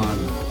going on.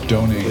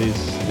 Donate.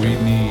 Please. We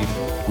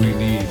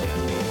need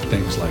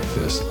things like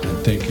this. And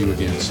thank you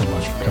again so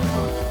much for coming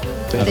on.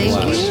 Thank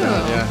you.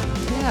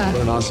 Yeah.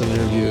 What an awesome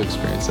interview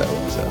experience that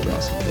was. That was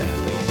awesome.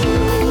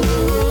 Yeah.